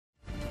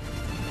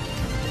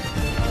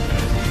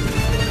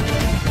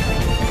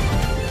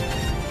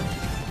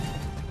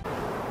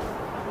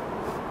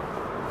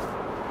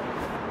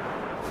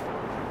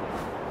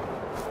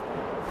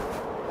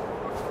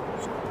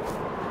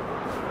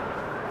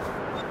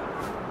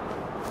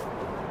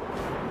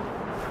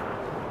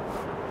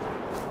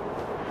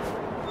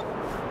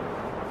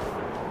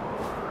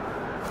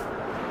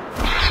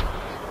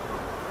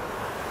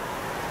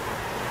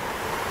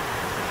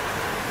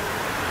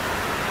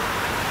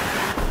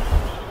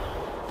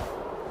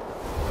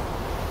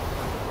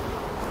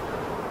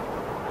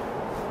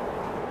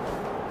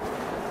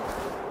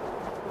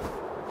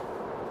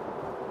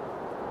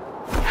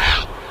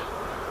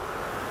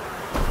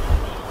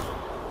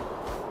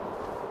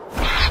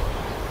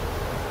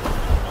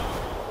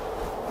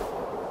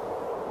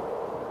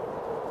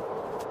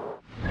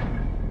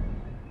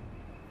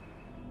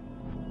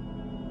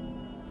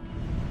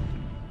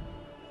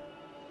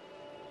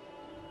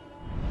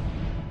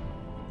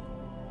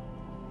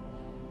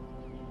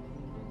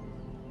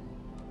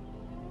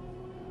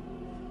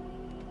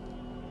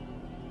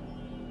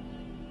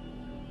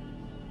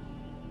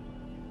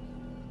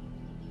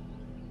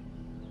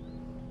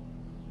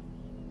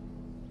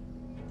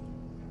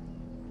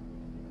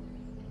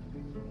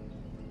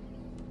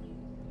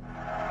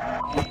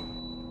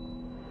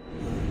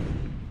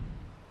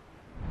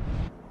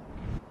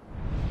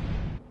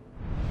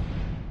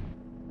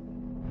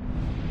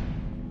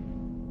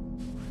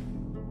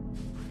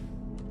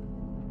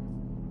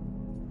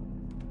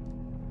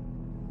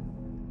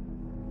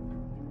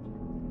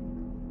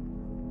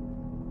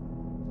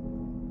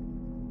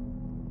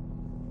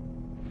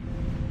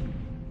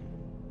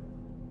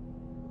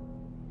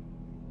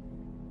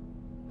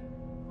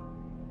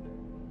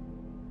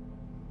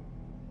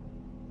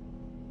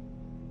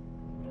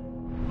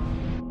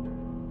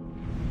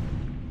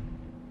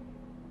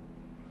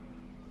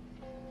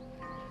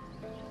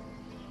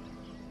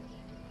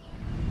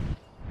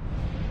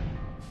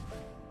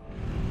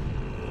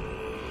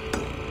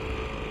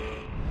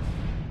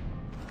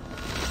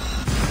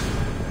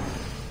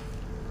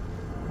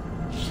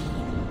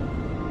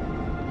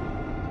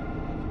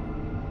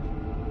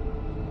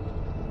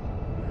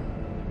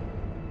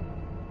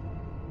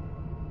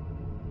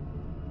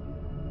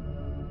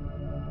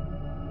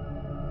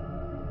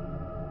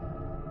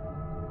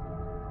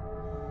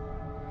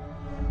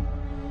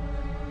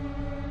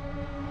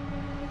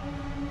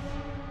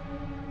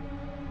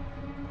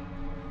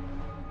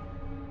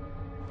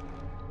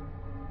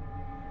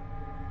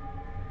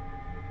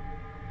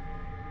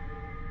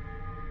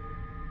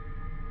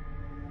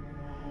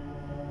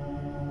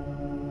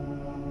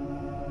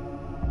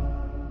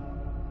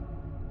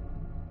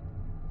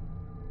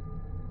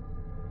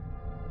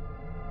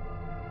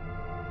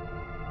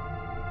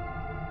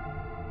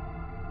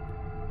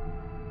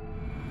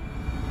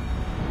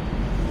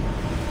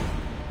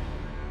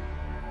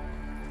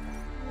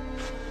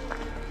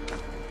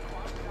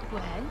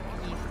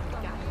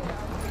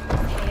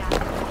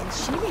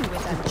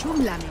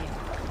Tremblame.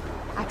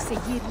 Att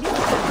seguir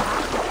lite.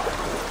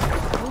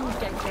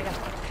 Nunca entregas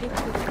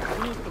perfecto de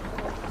carete.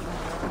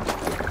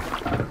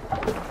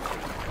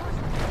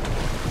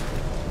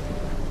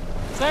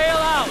 Sail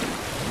out!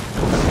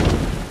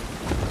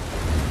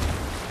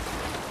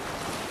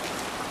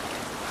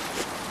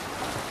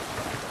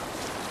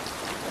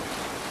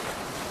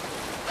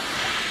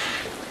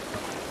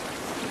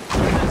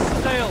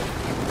 Sail!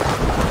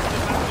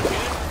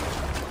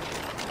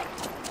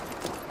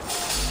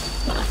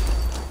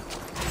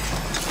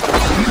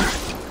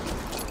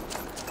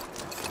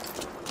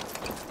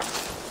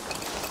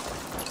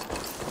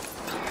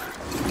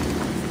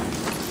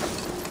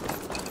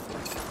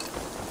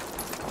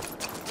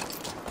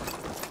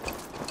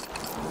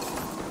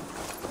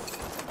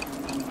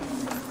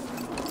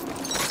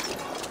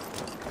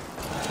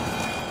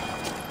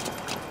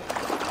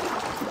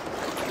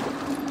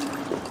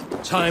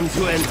 Time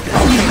to end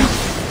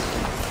this.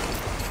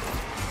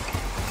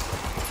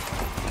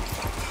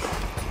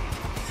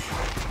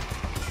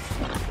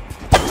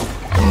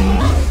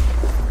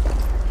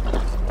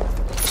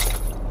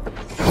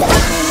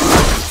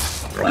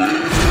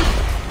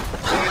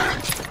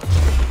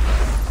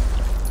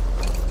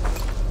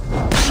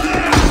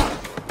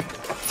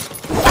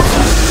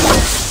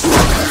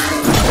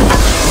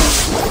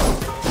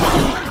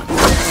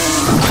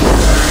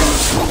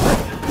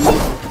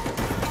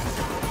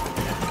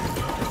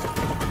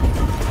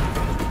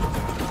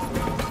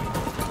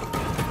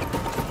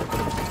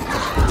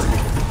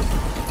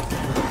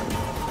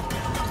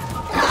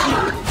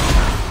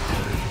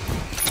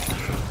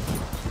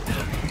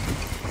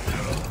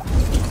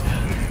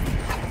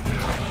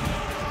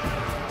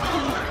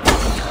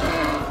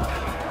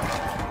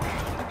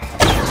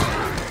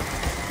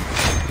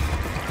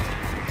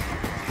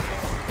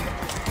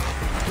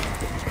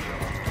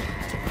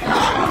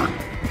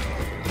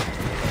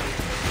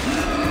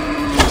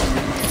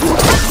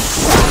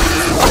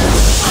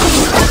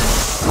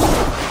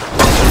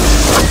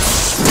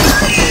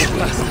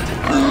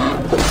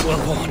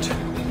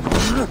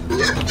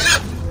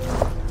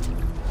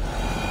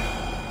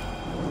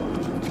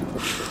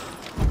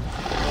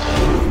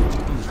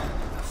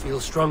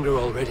 Stronger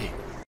already.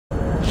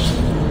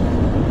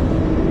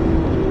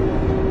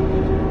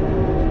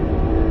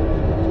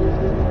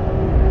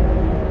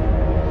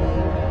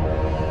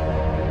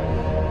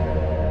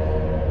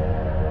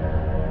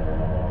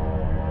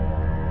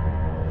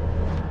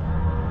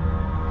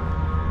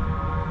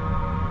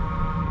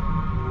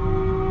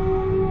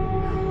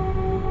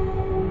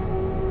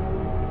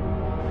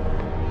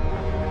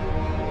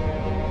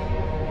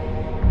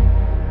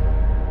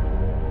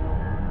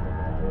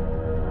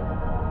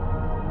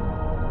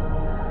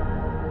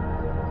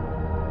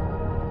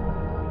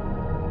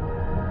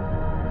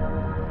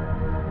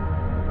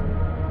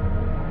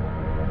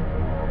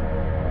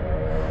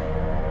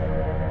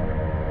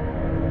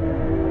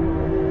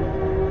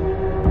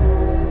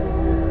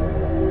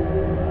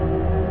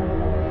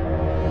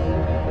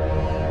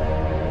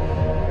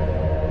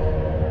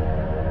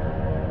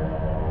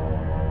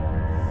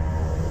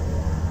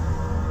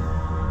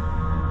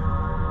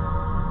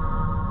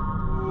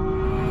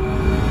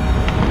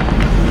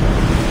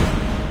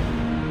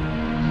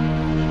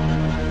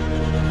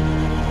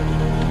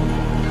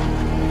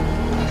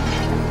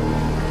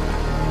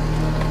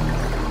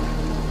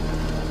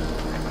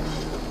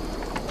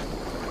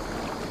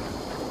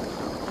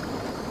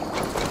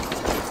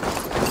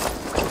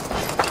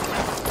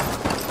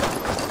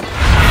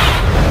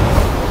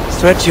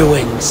 Stretch your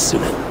wings,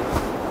 Sunan.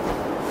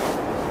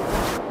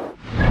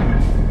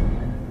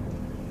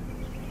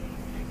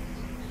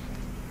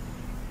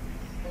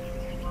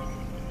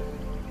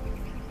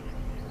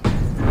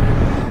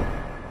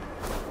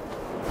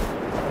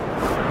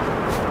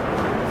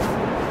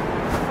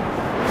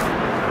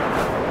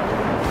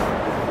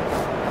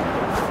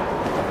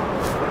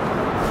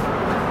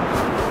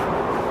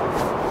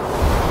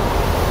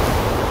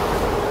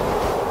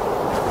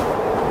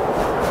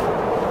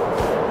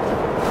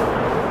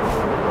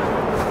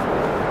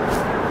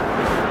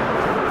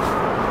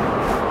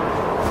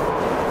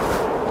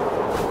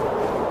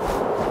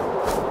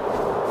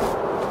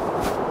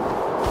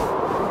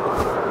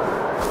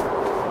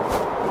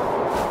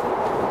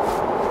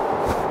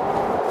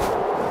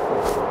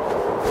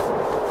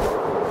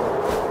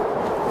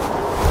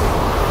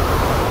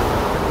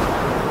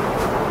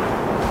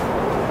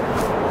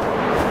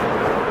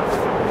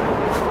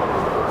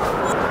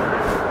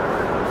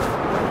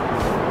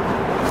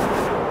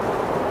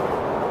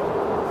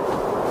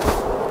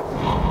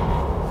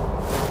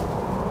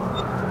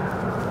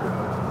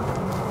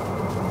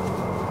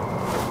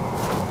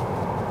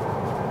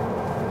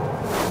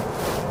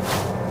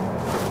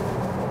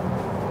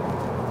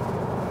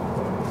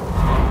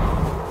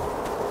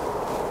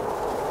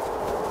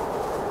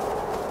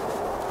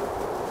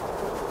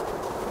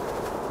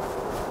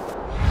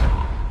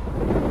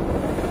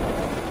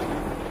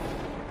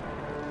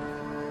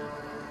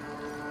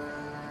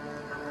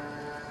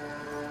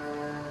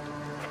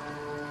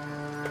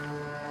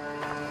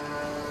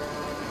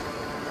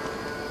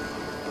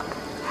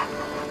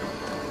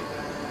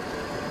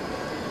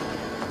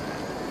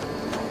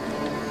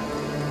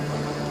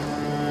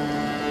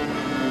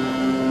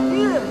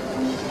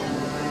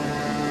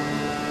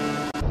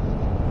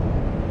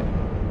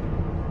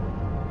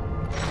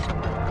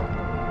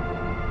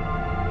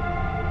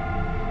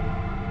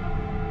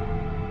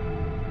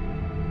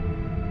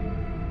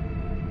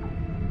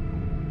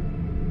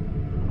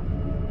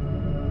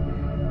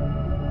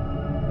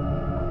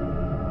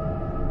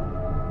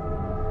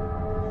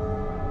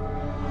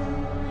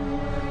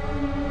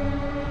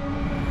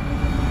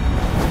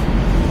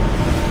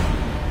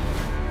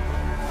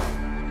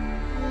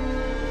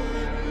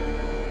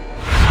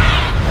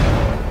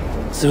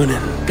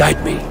 Sunan,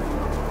 guide me.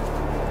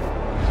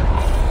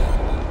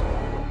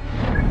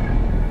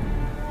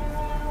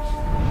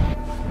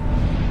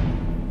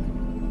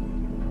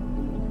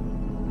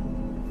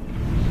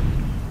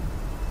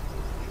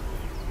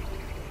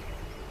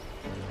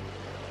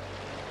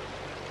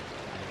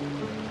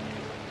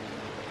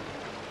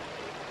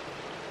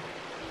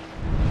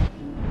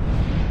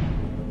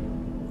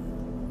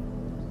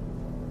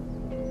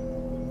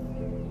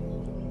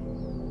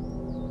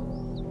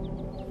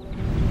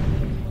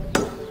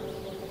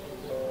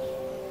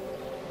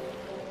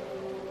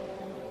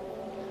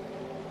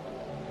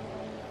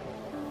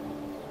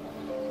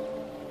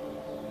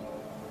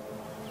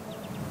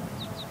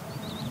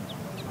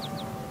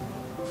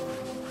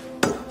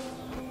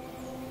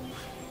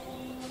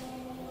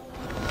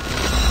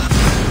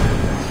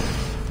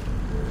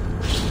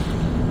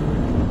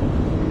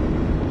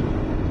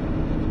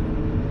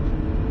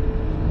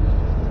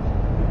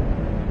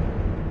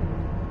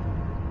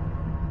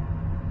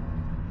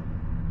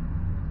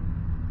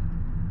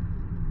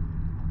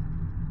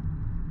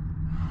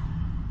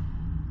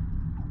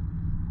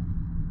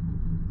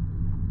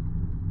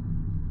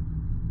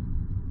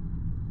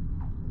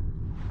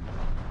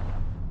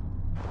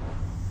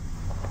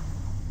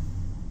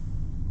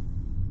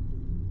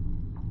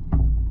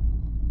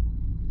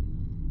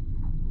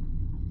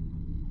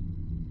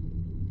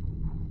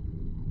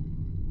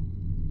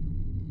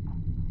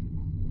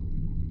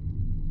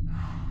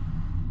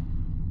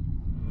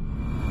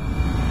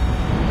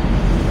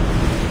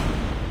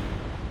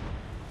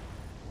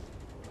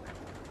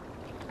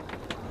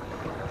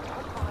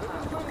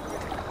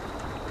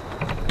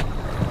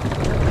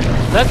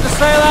 Let the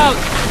sail out!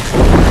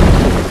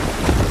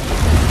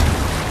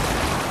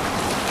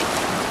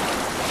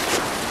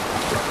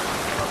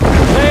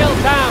 Sail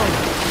down!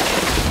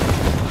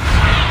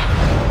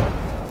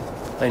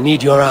 I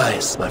need your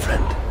eyes, my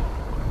friend.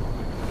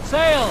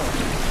 Sail!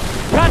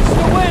 Catch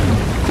the wind!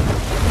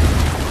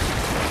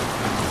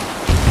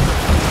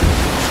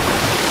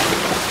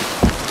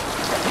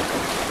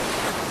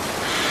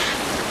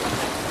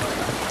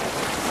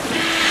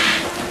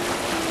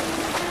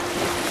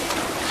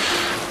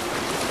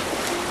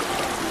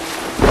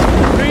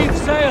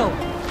 Sail!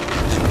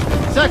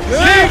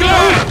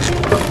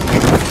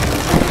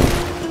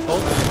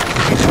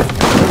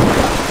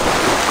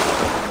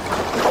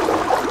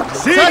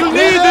 Segel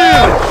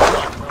nieder!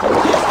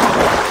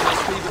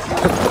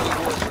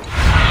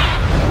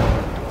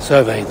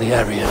 Survey the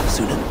area,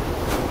 Sunan.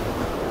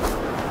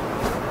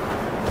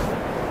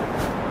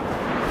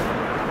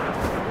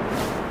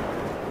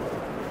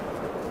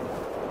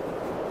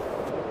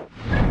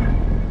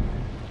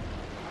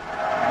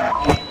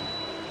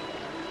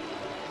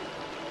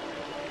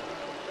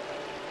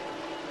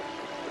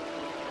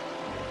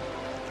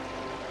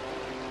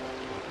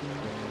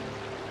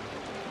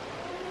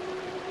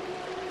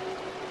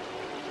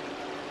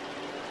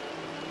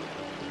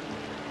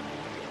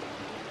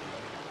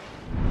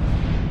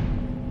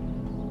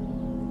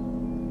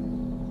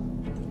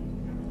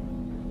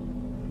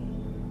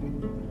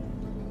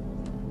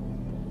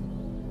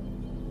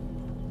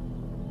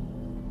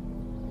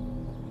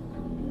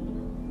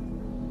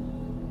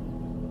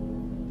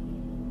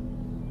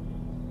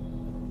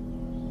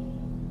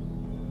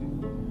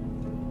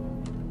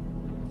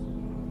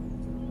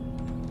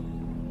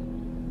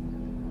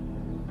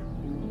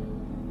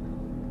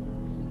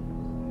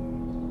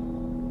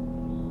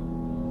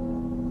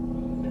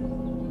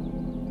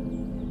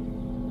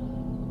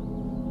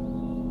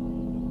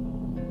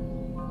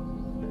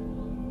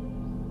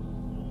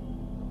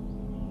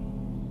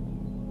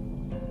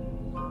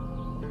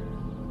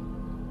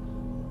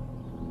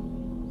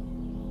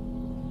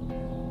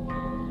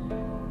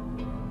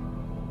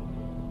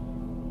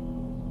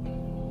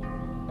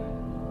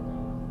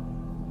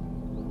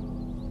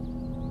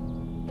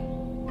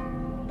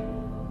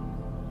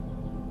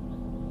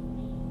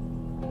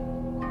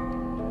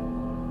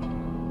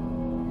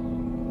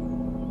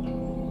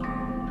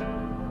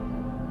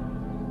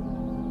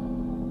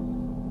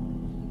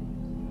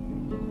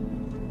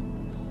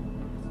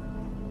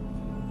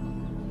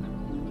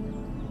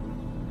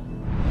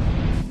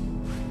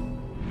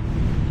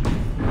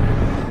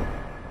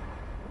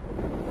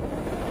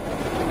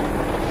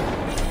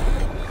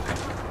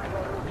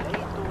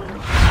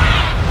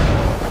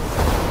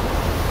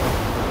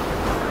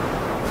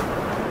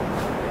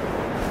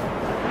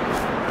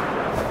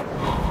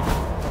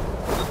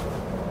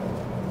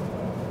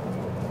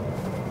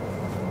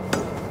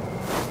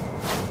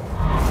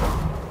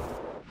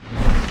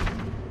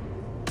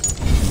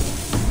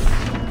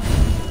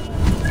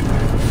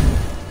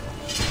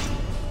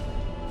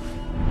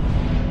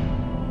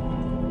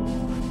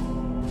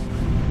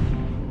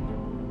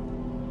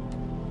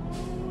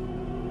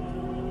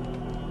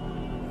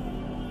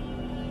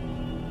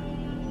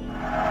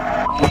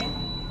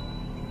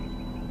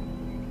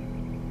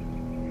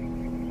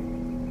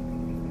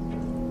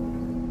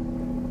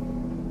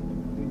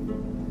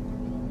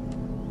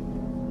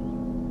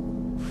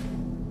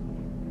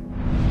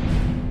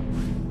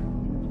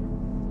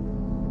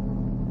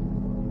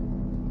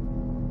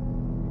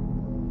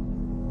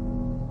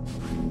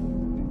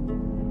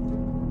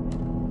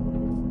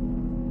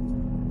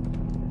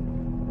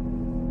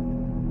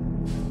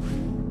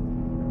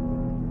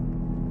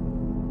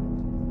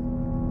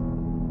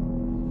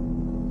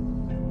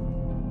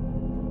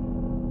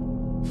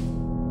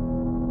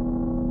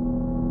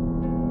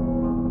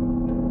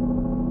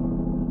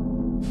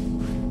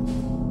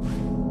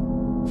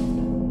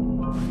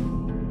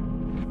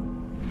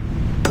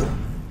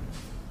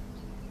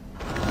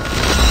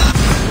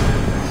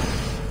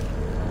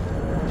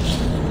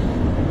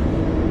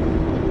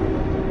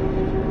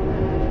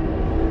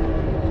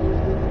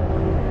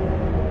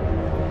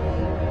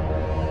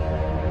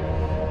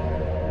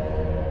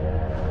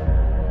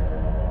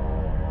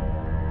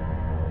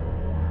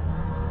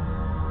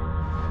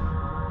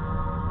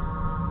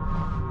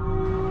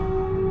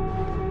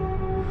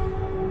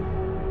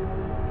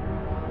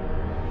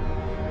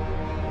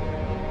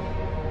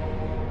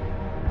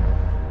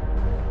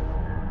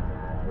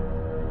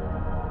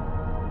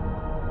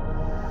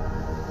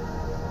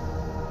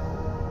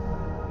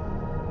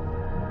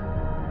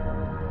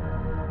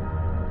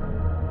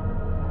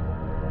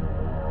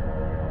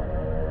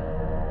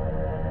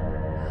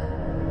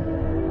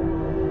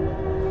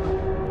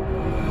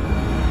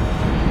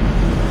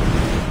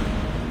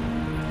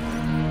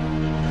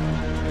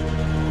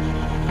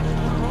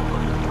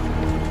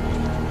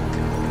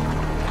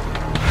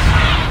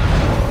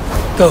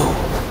 Go,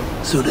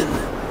 Sunan.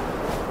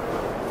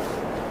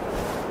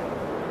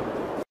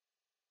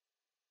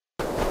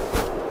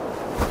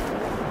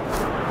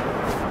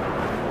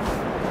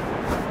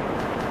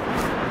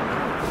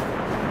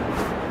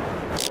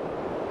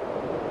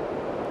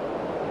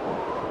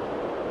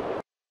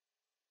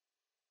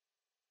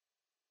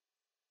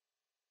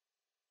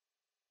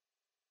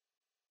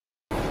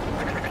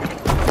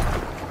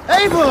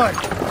 Eivor!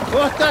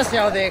 Kohta se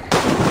on dik.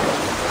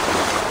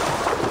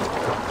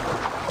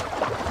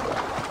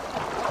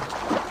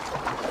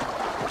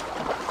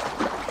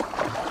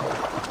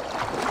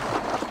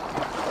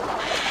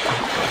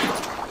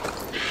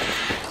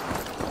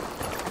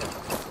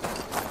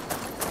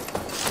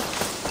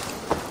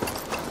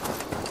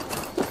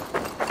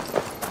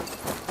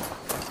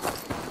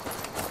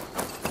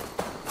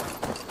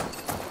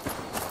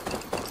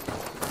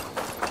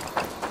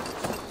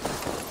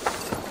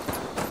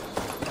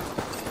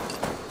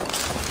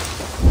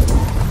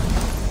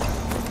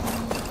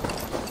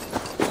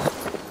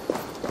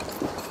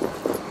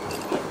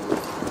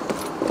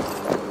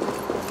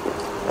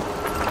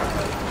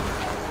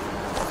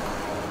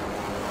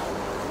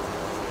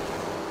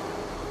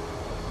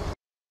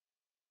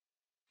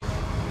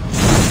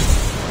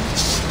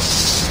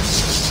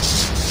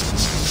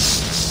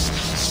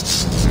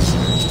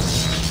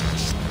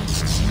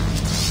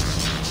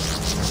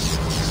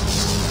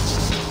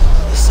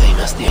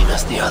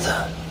 As the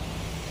other.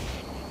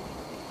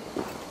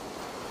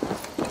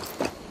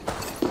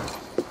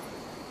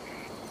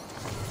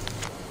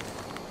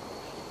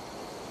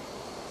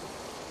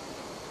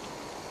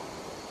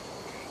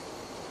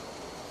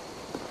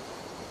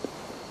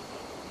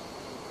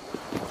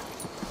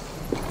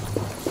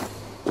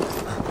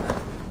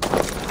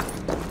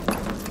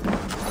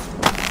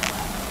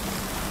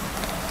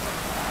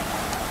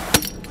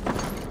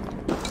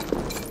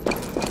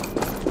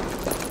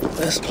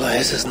 This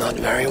place is not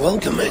very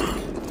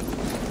welcoming.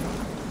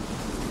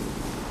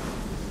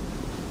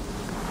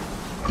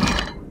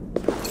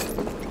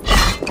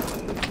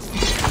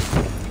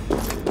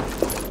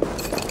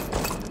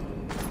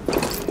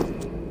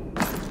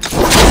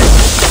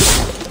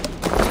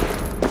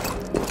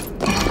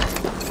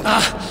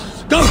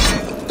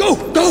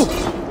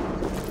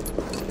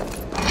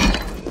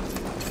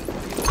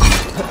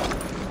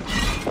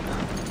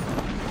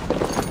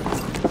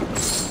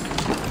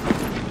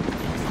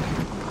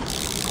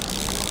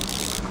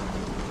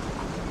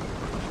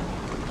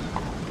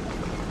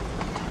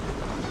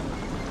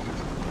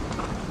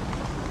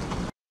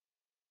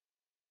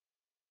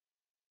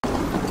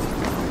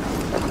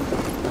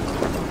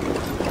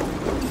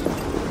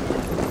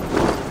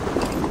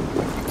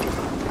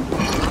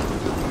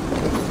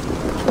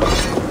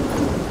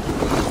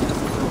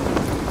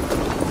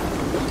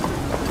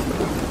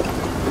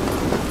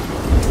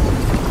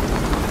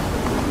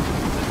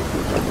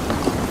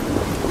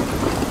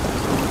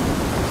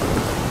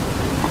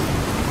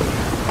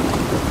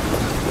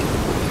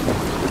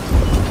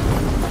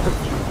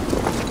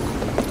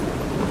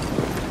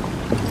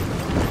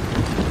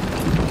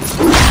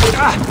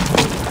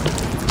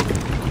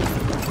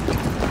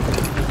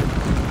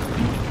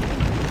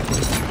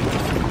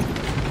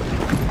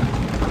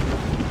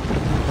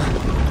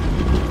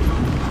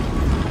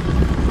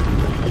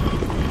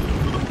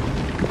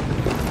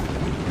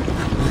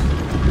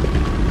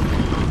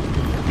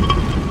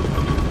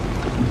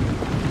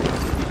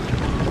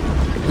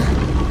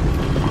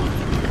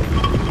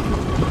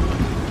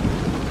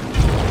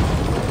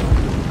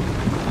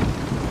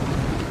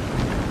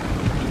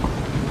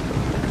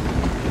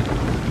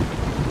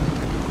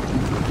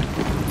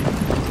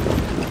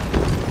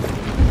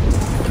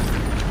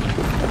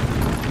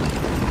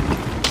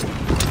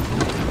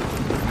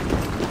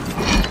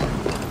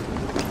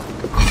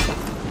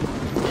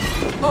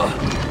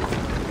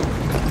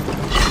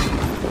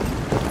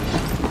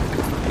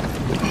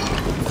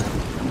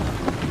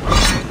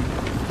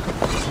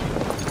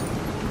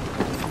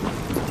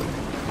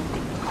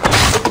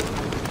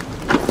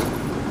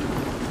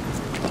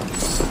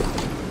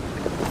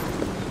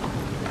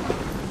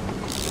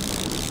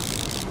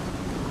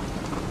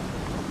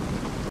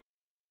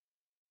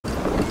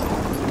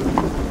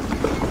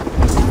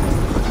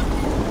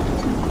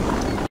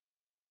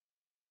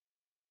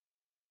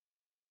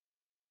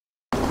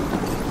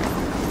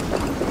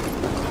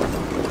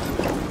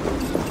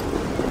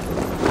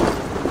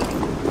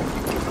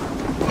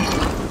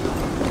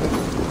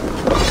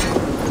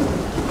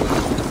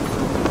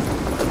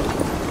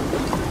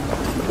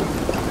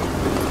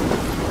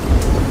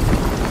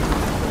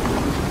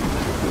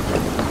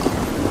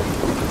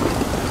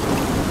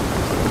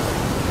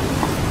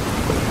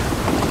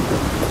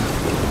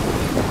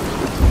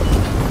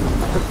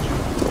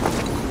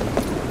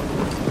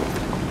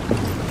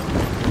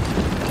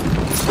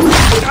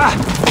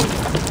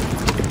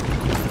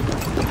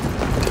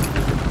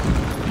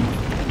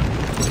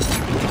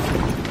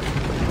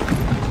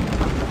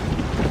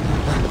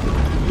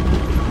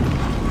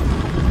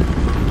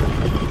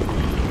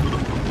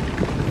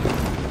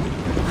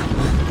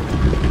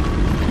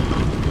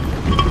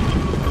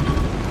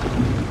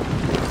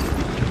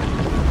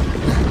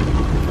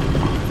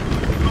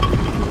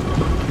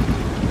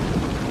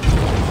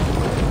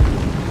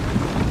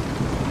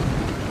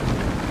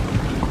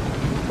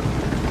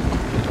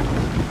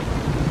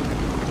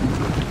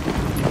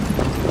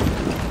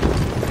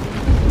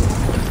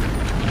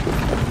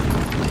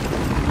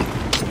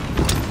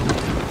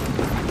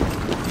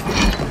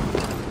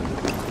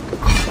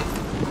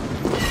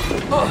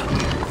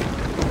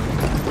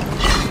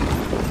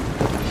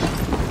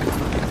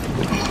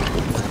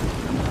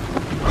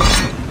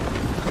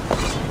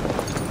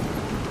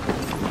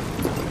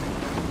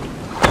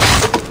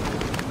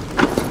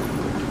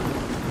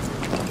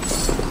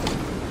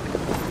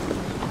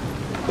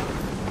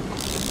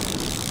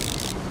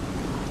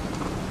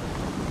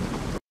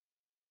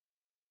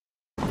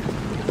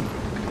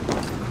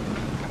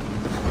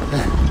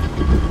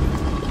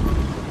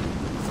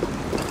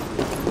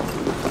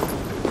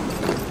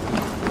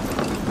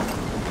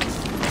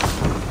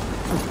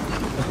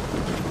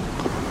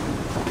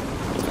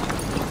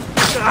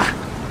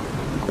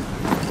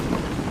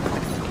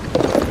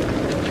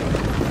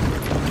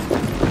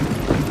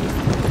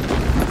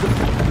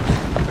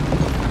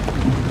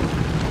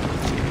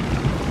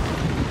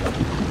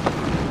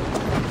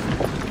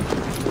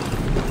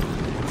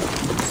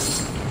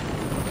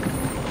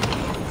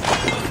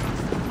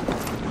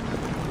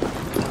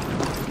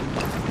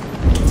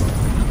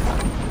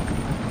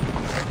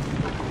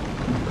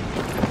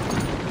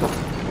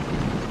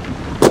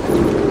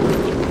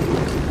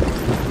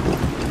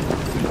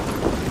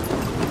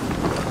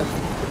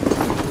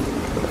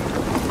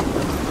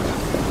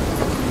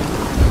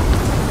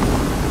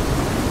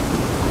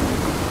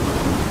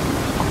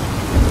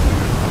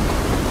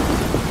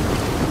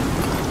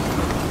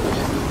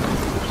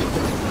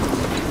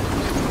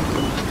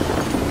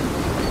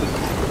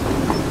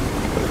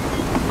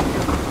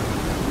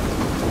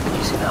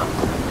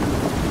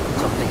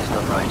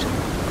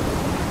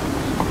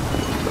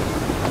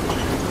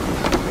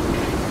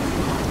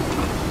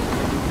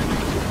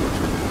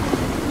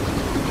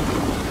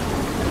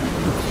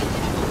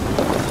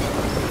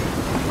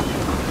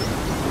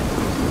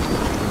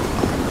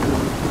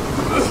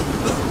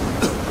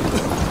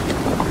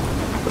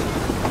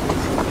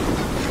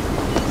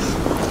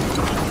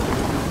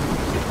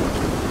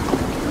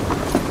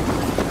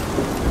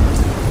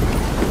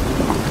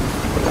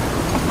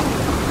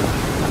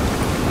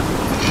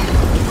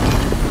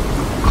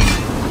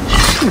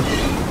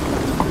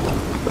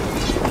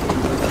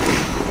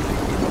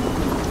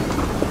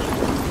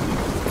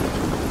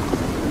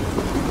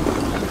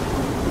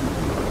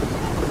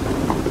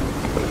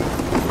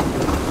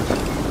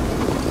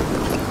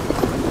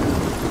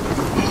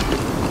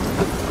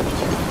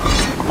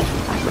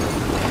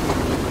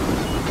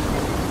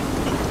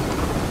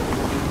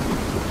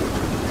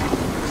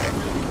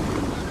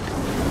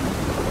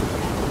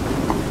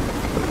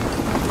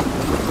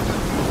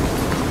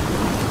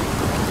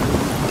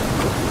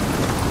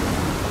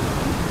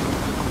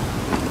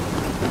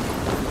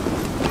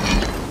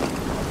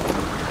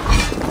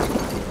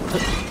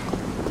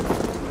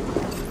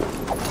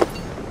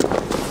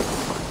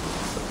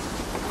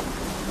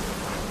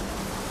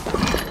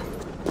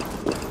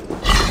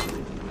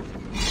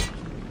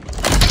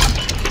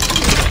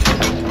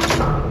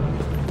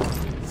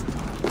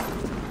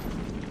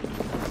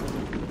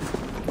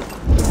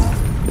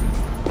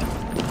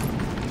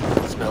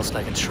 Smells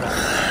like a trap.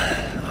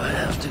 I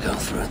have to go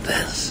through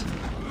this.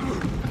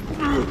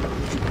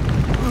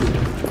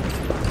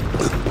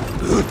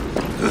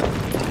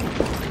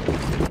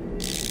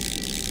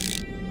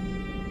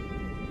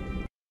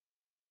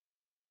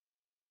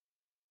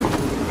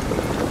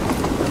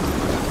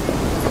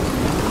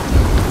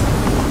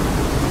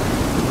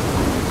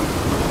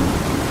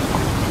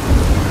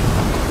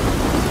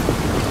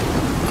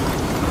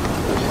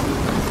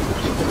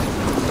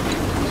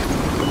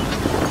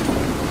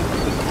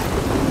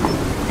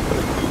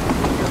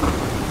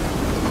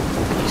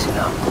 Easy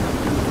now.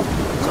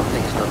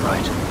 Something is not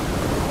right.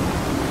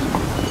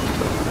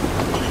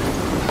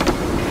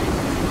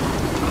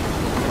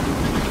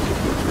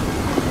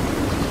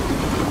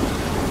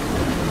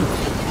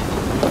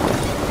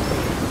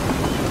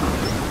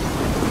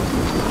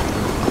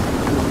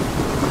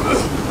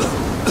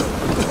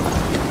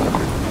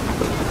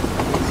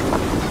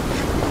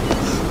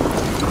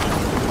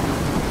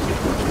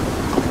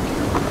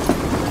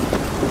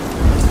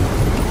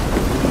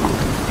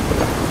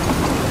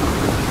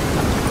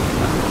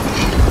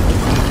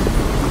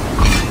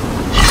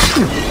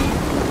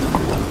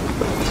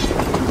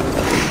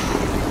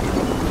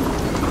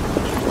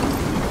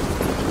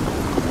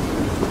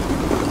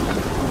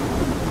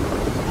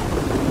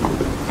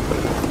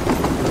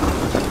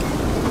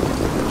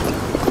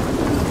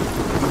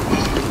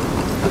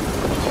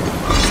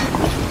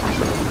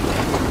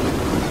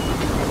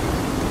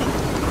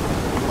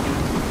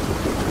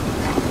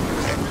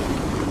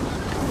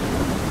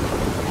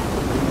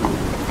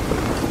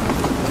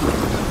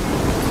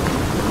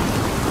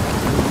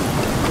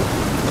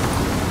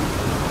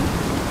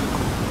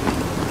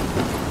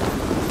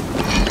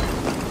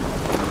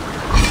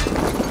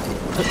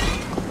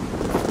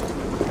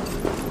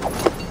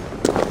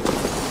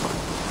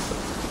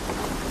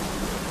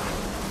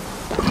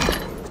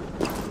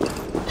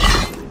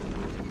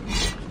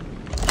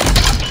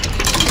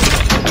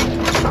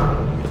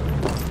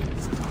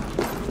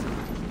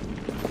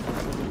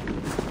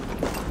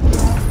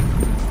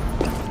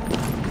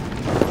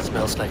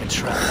 Smells like a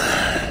trap.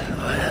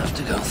 I have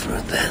to go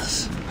through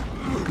this.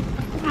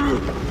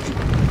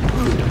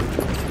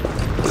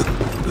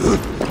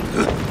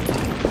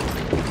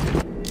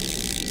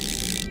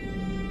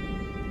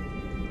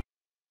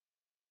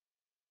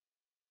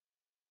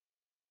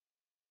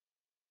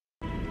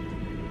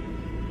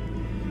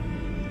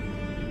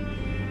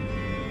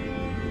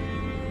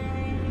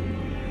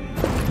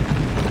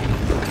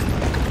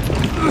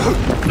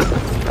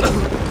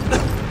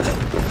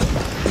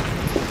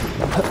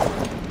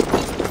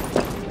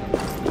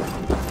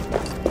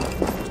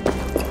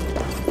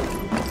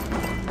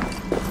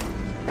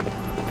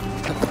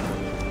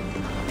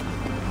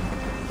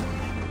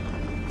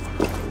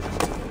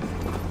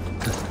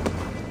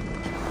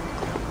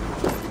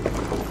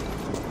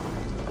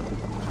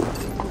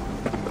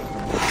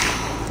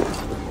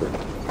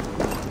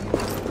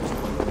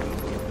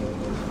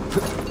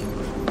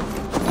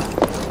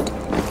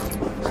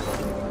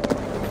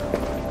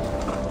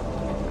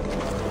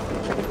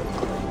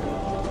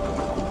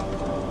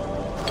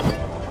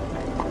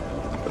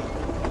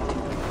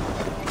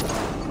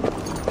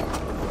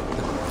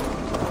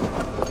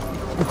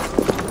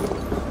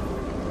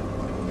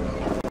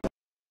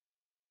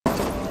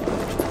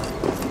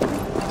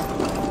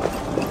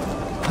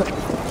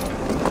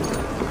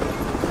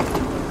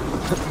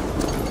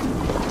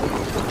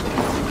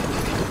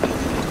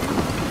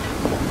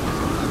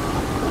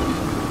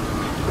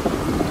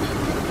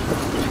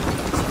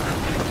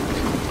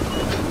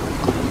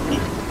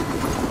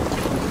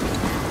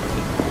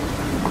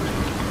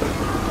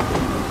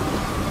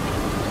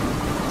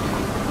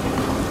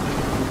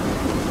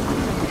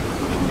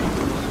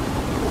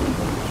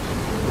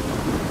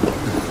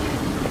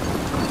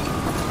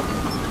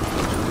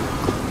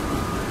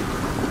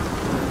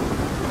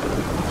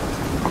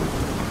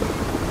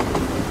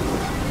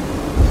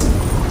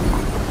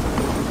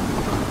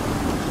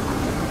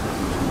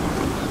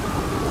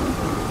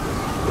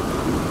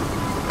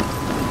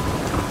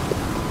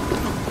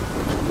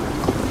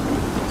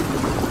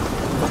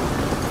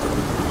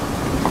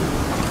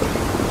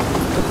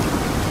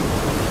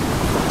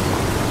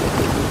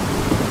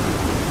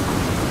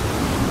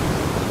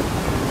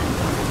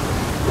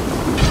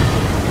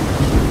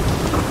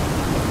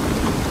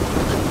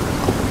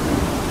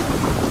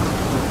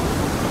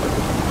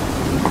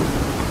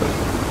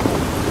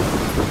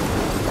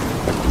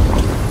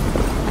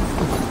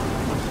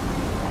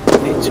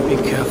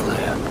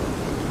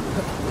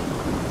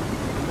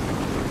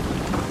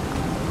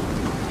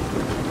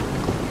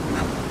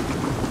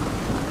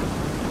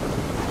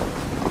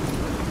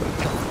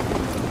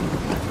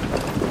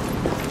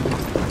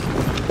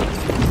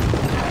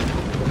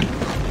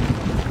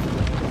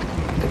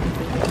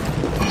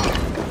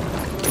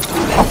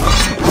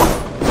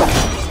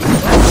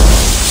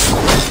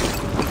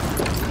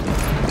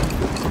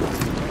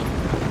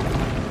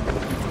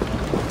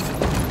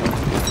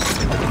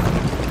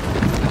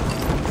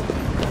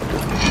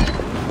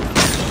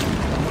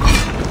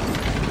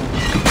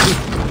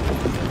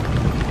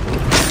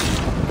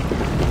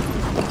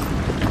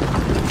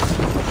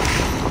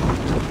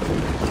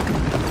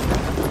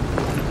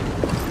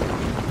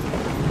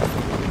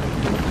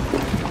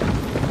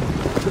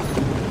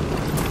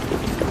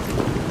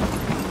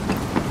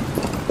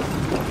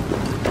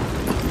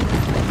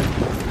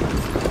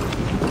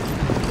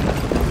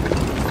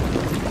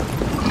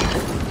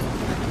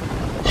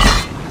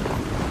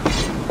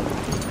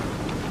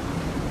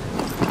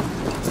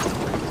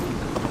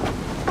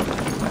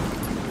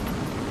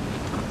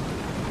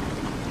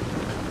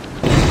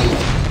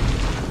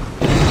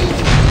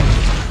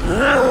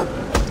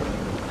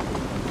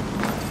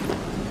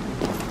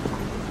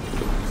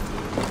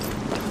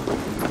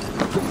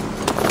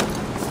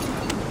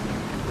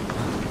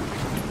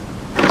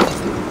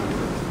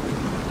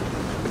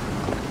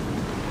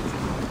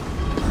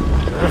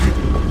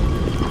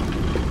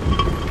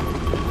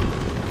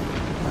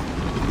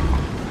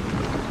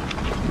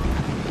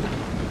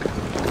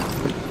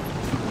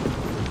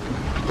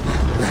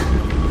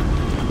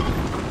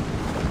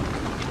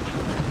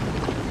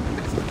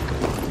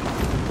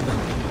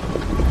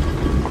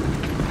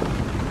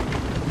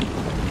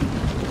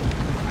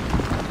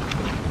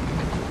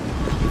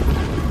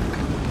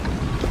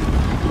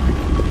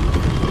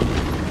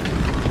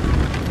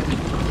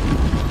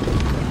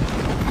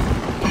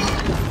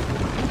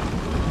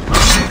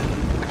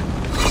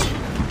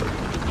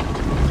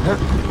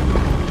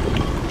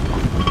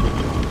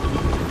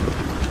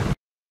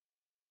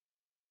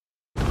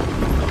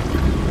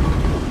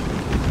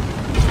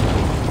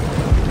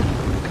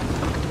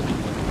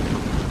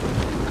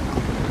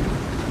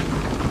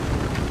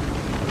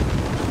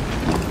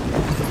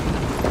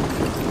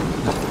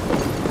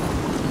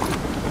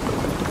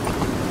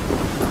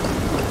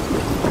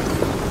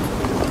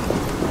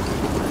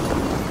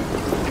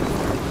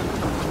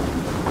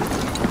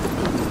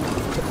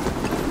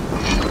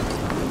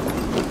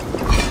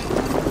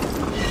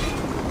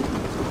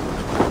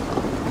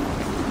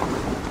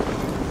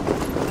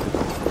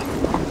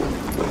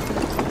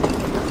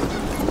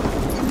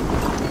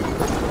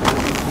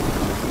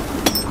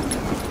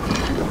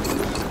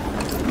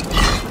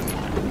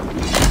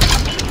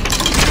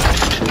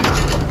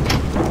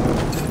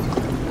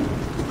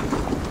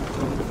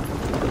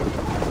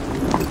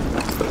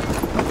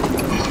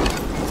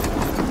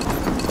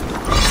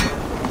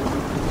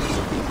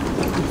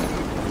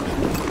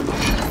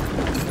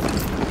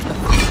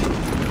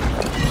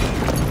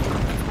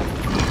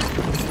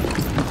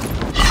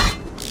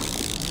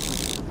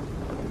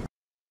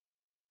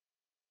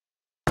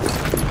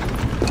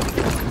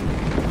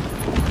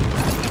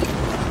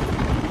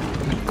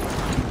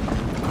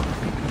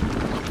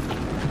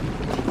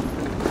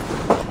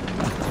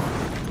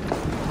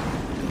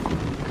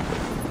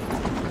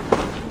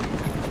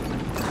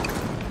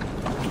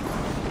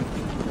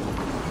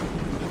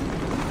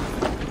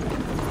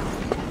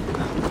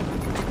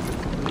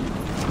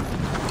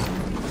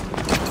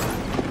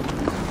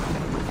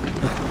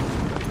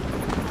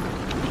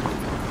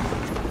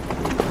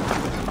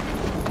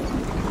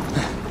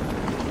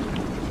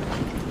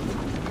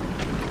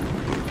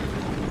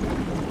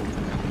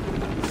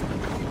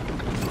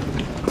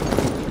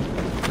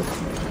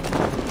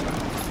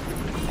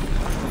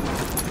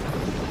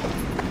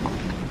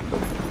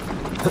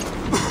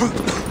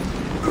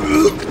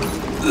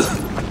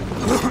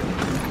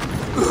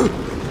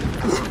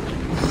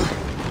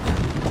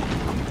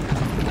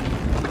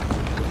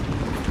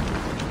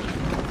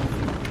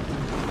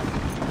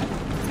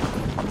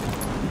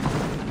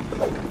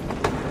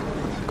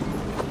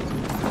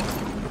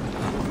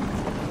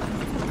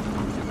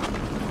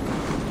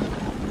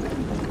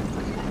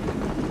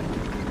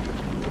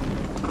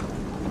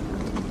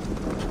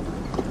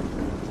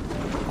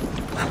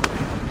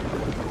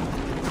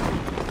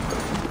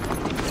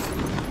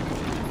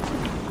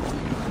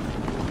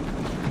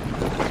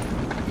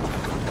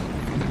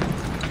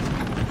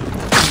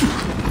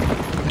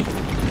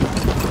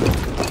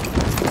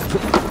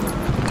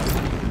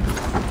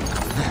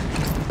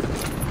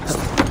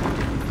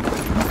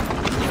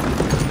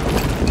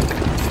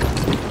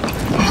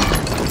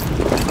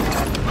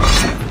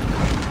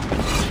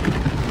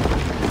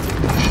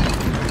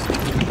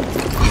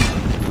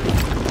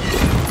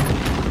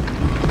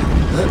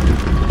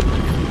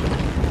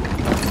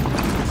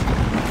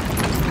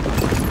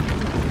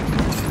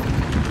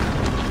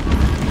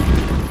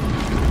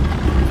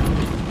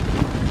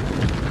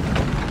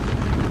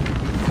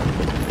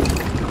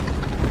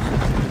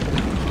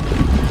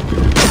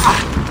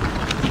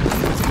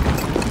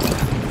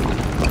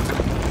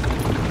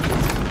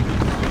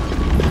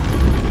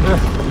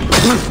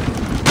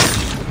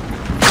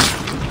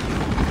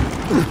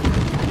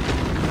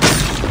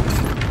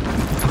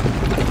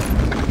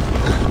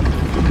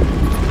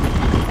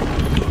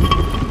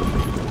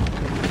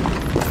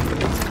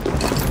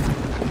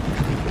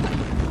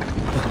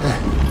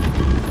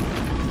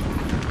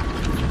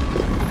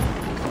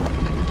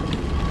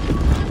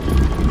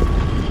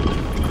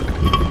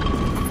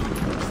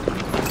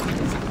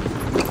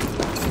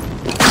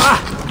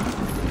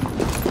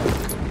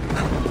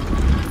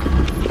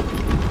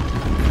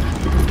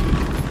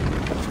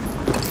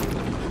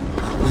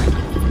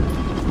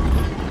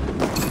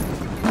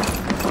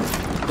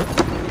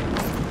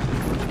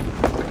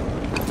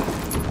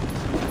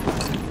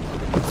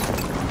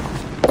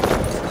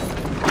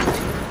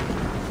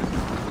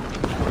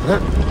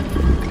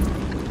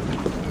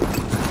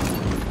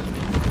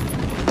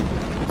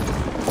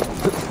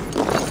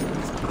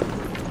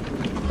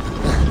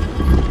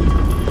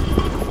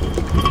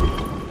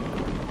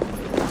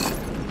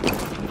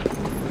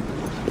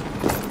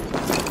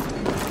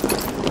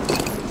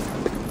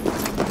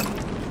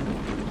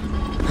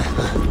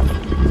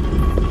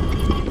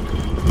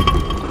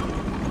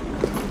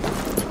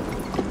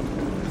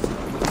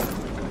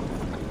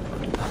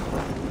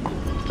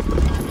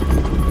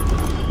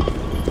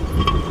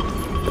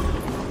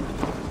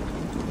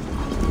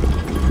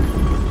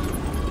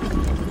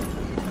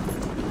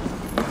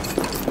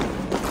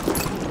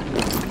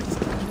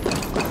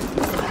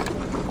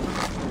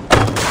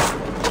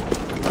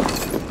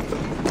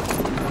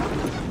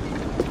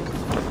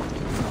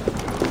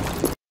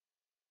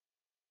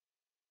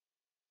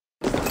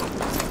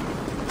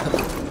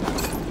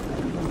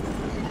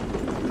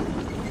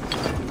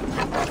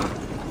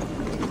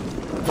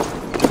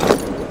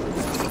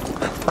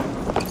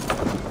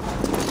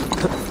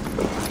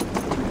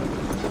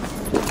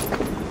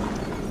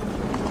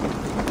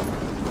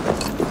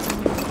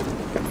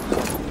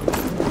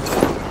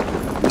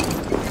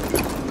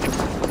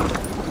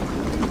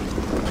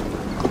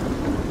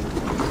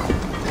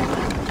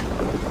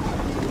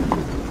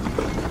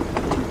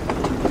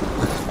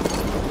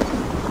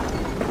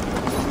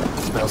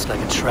 Smells like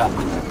a trap.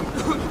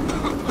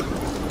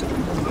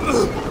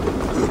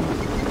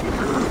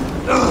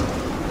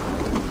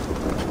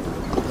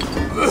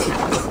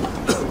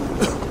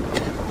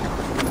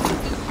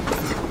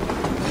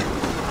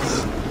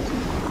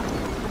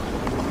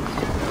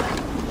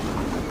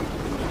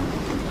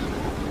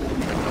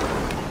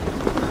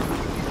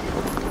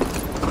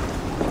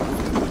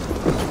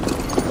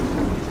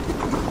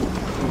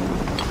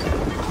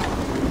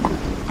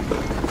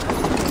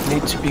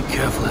 Need to be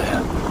careful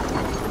here.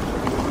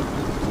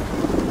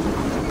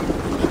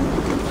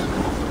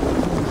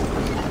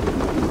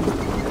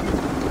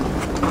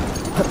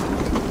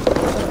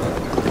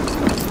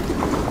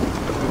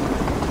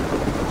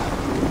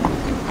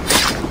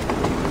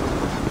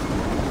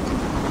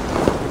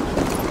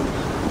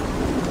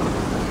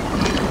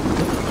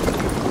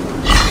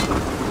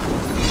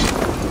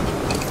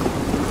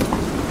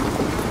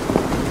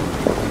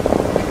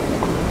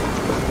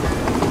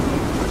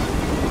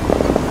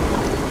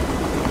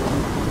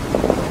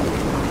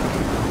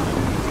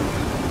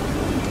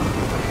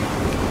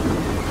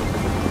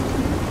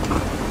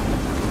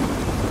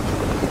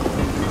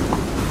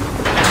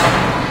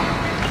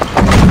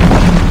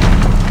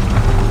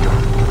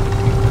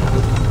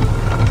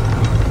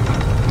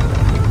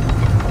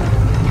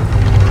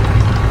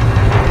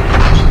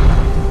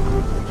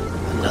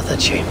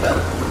 Chamber.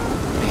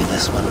 May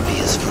this one be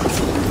as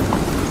fruitful.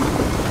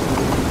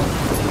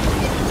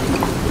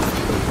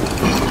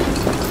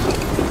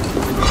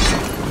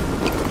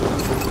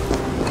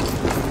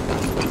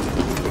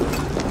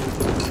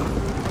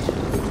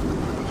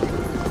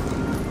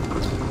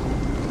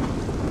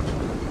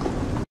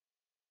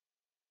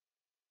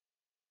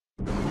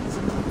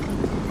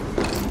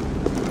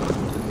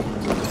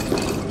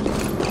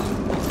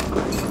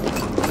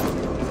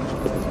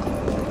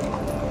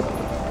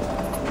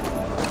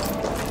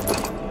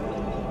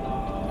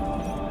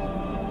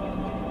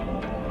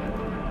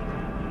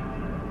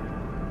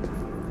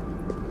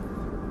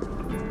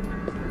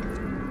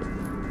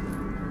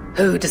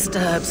 Who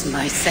disturbs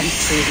my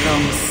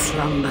century-long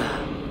slumber?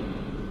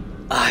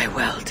 I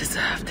well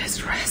deserve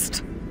this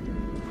rest.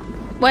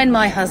 When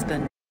my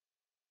husband,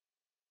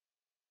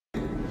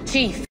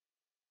 chief,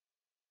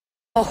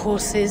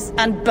 horses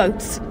and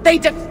boats, they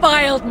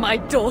defiled my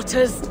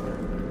daughters,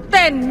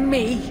 then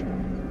me.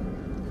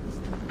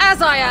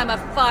 As I am a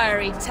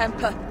fiery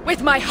temper,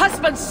 with my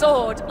husband's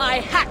sword, I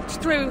hacked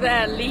through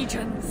their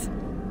legions.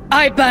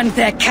 I burned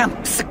their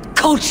camps at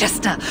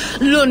Colchester,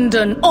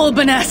 London,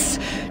 Albanus,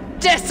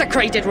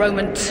 desecrated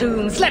Roman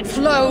tombs, let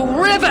flow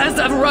rivers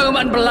of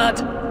Roman blood.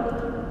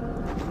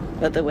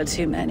 But there were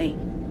too many.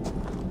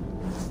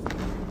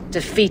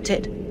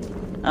 Defeated,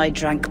 I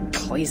drank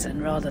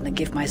poison rather than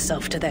give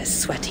myself to their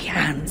sweaty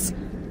hands.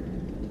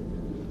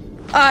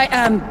 I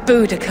am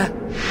Boudica.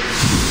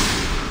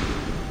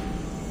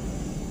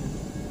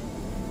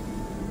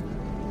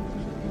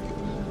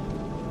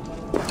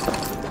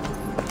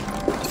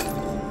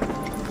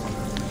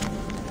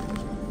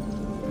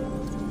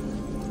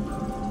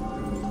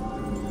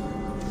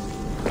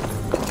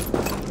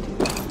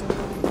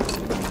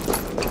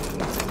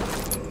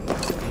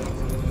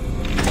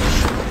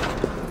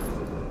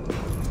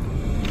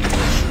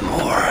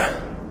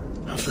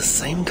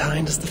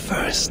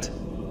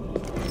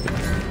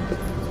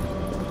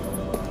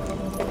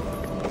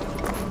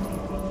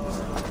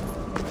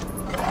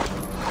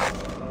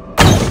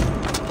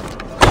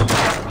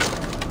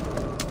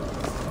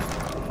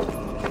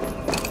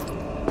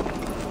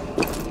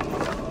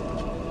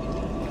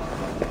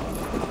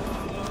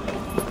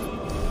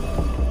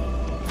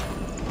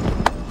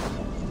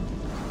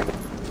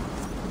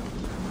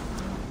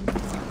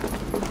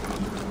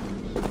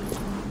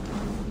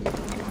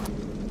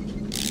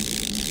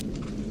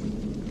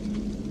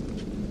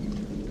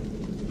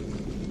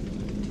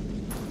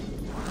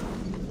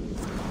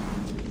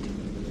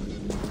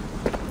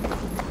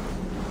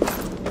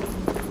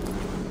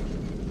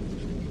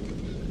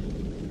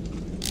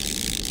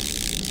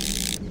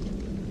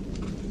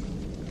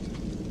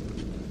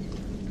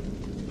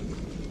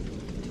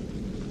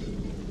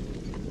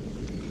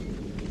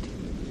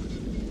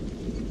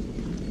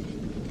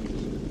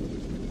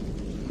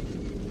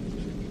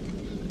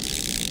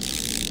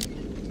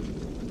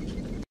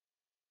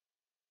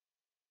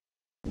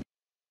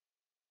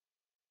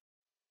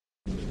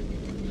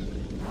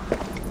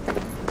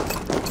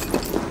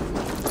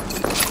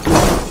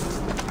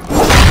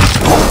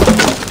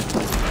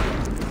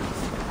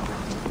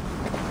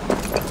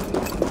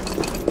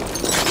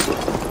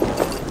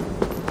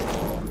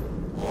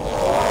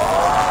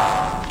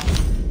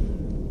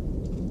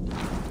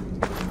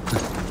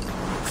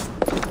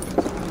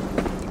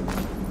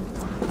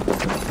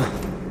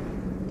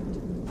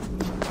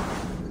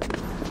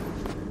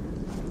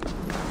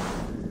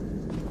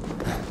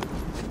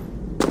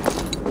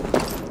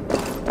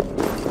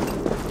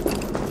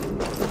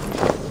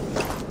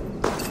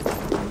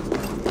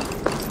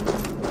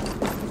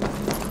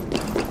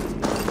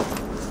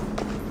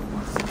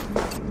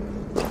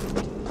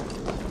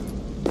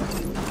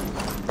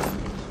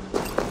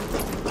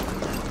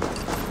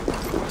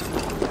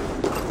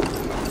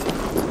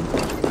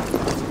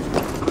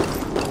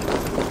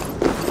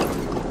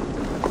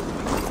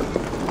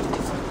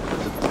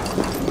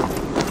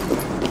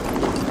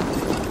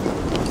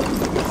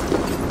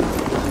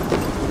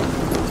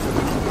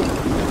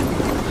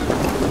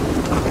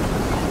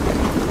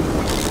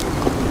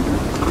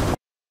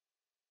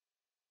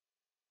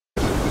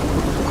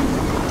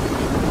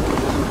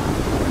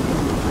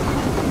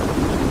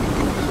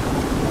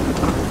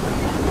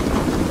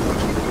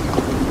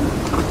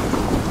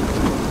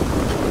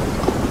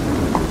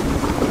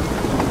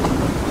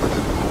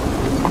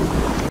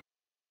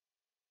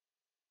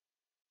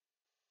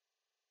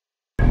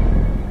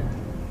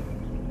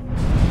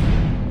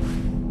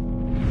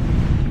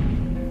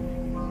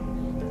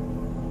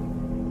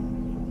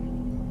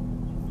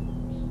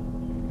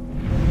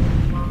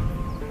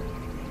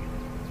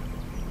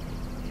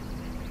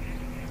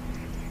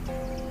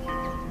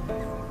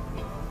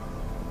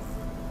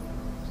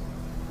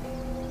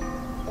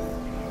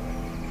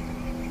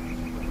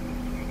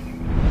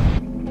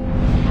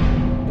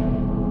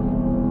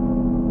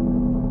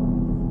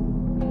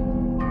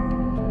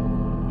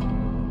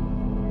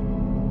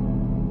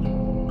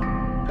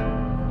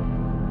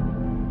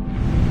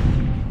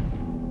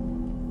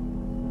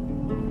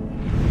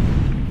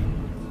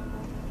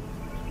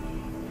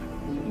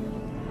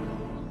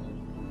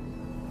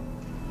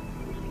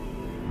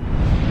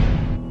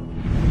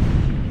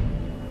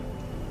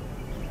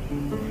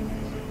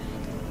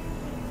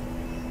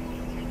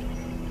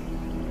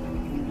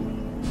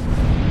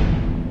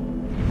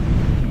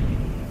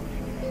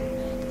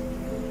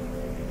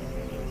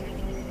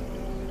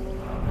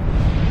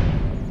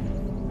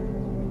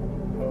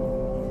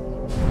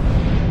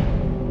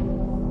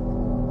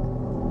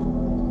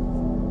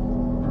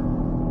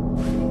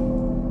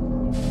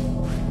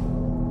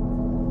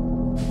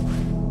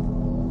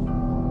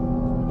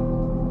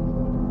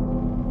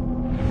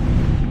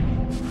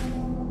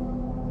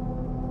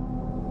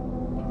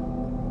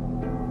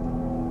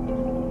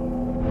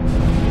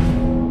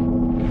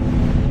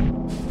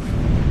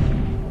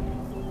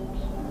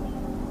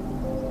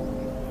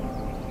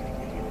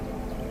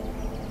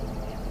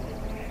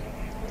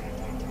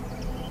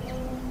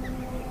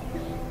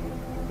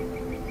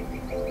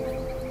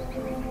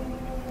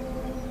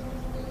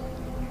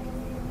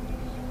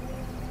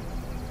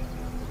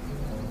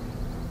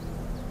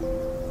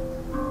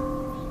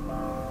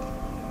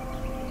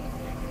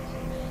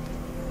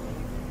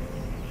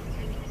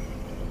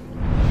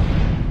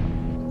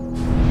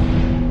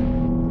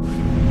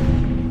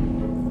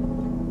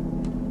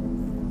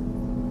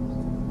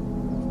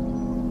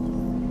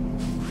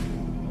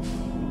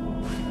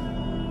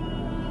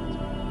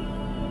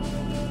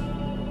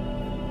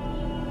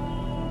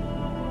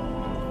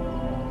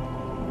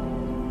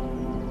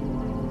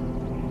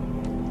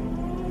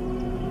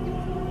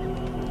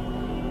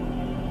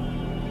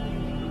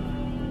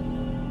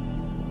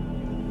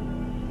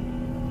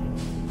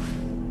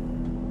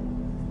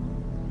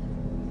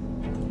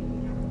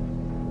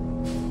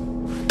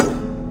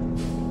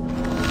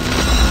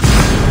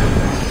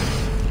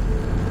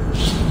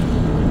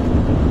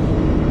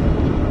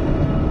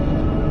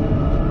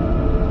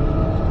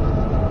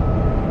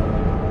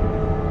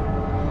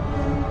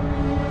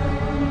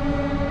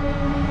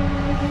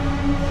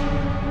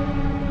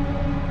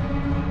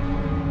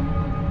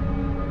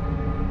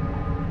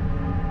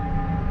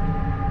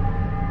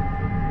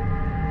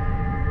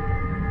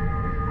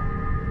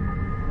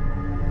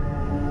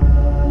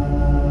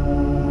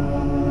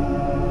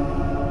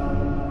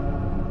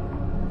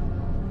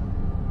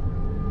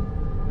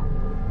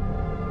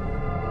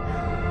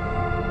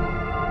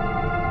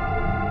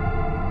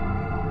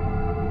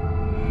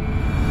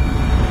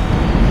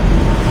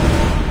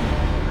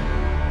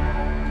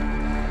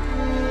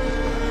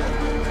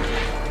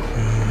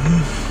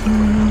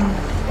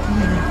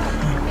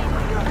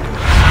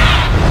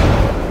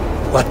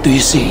 What do you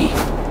see?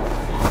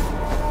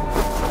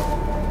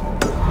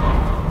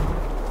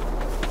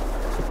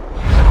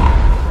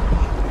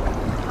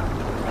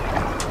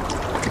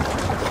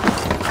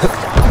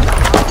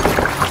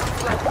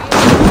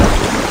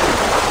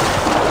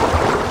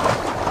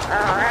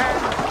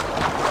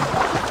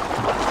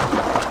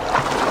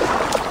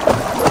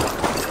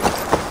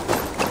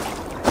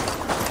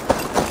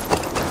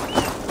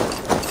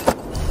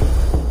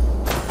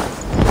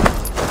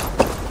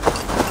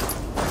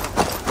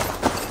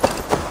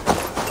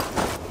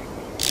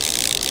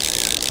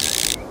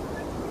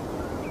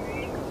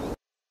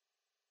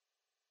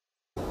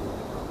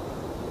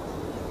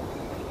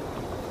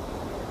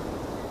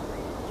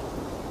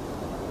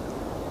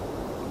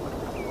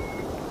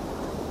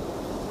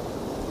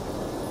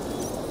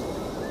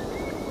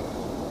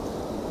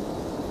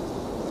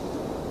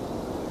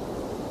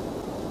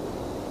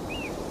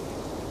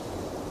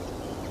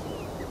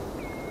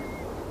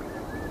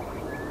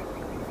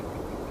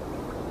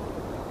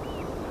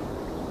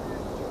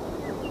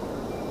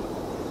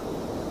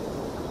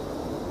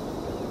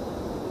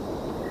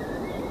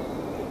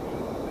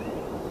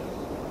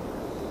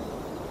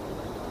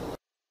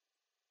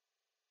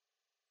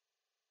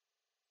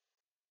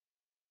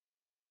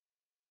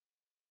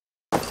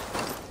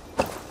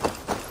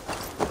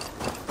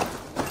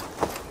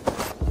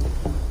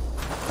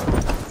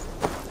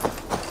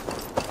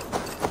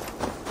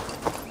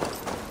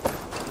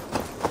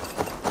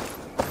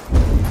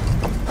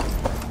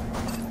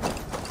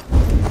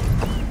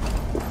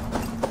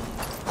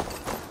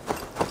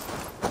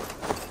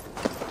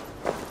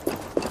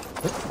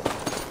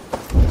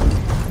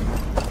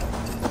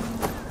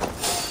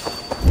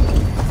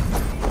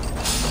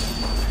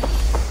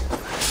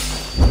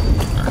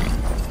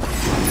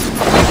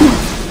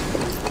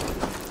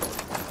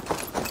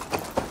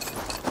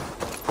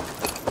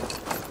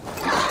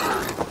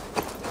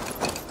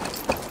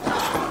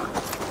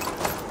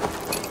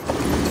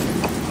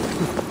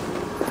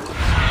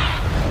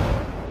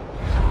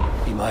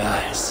 My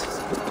eyes.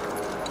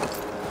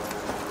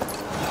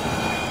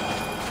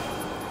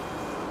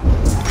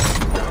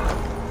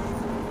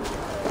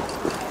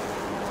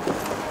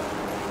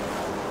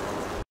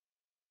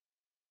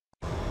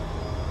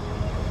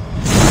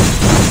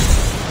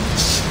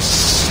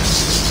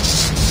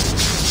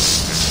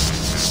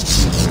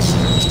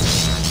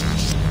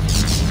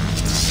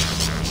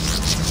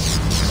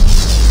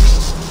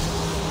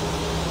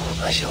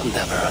 I shall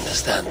never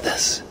understand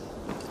this.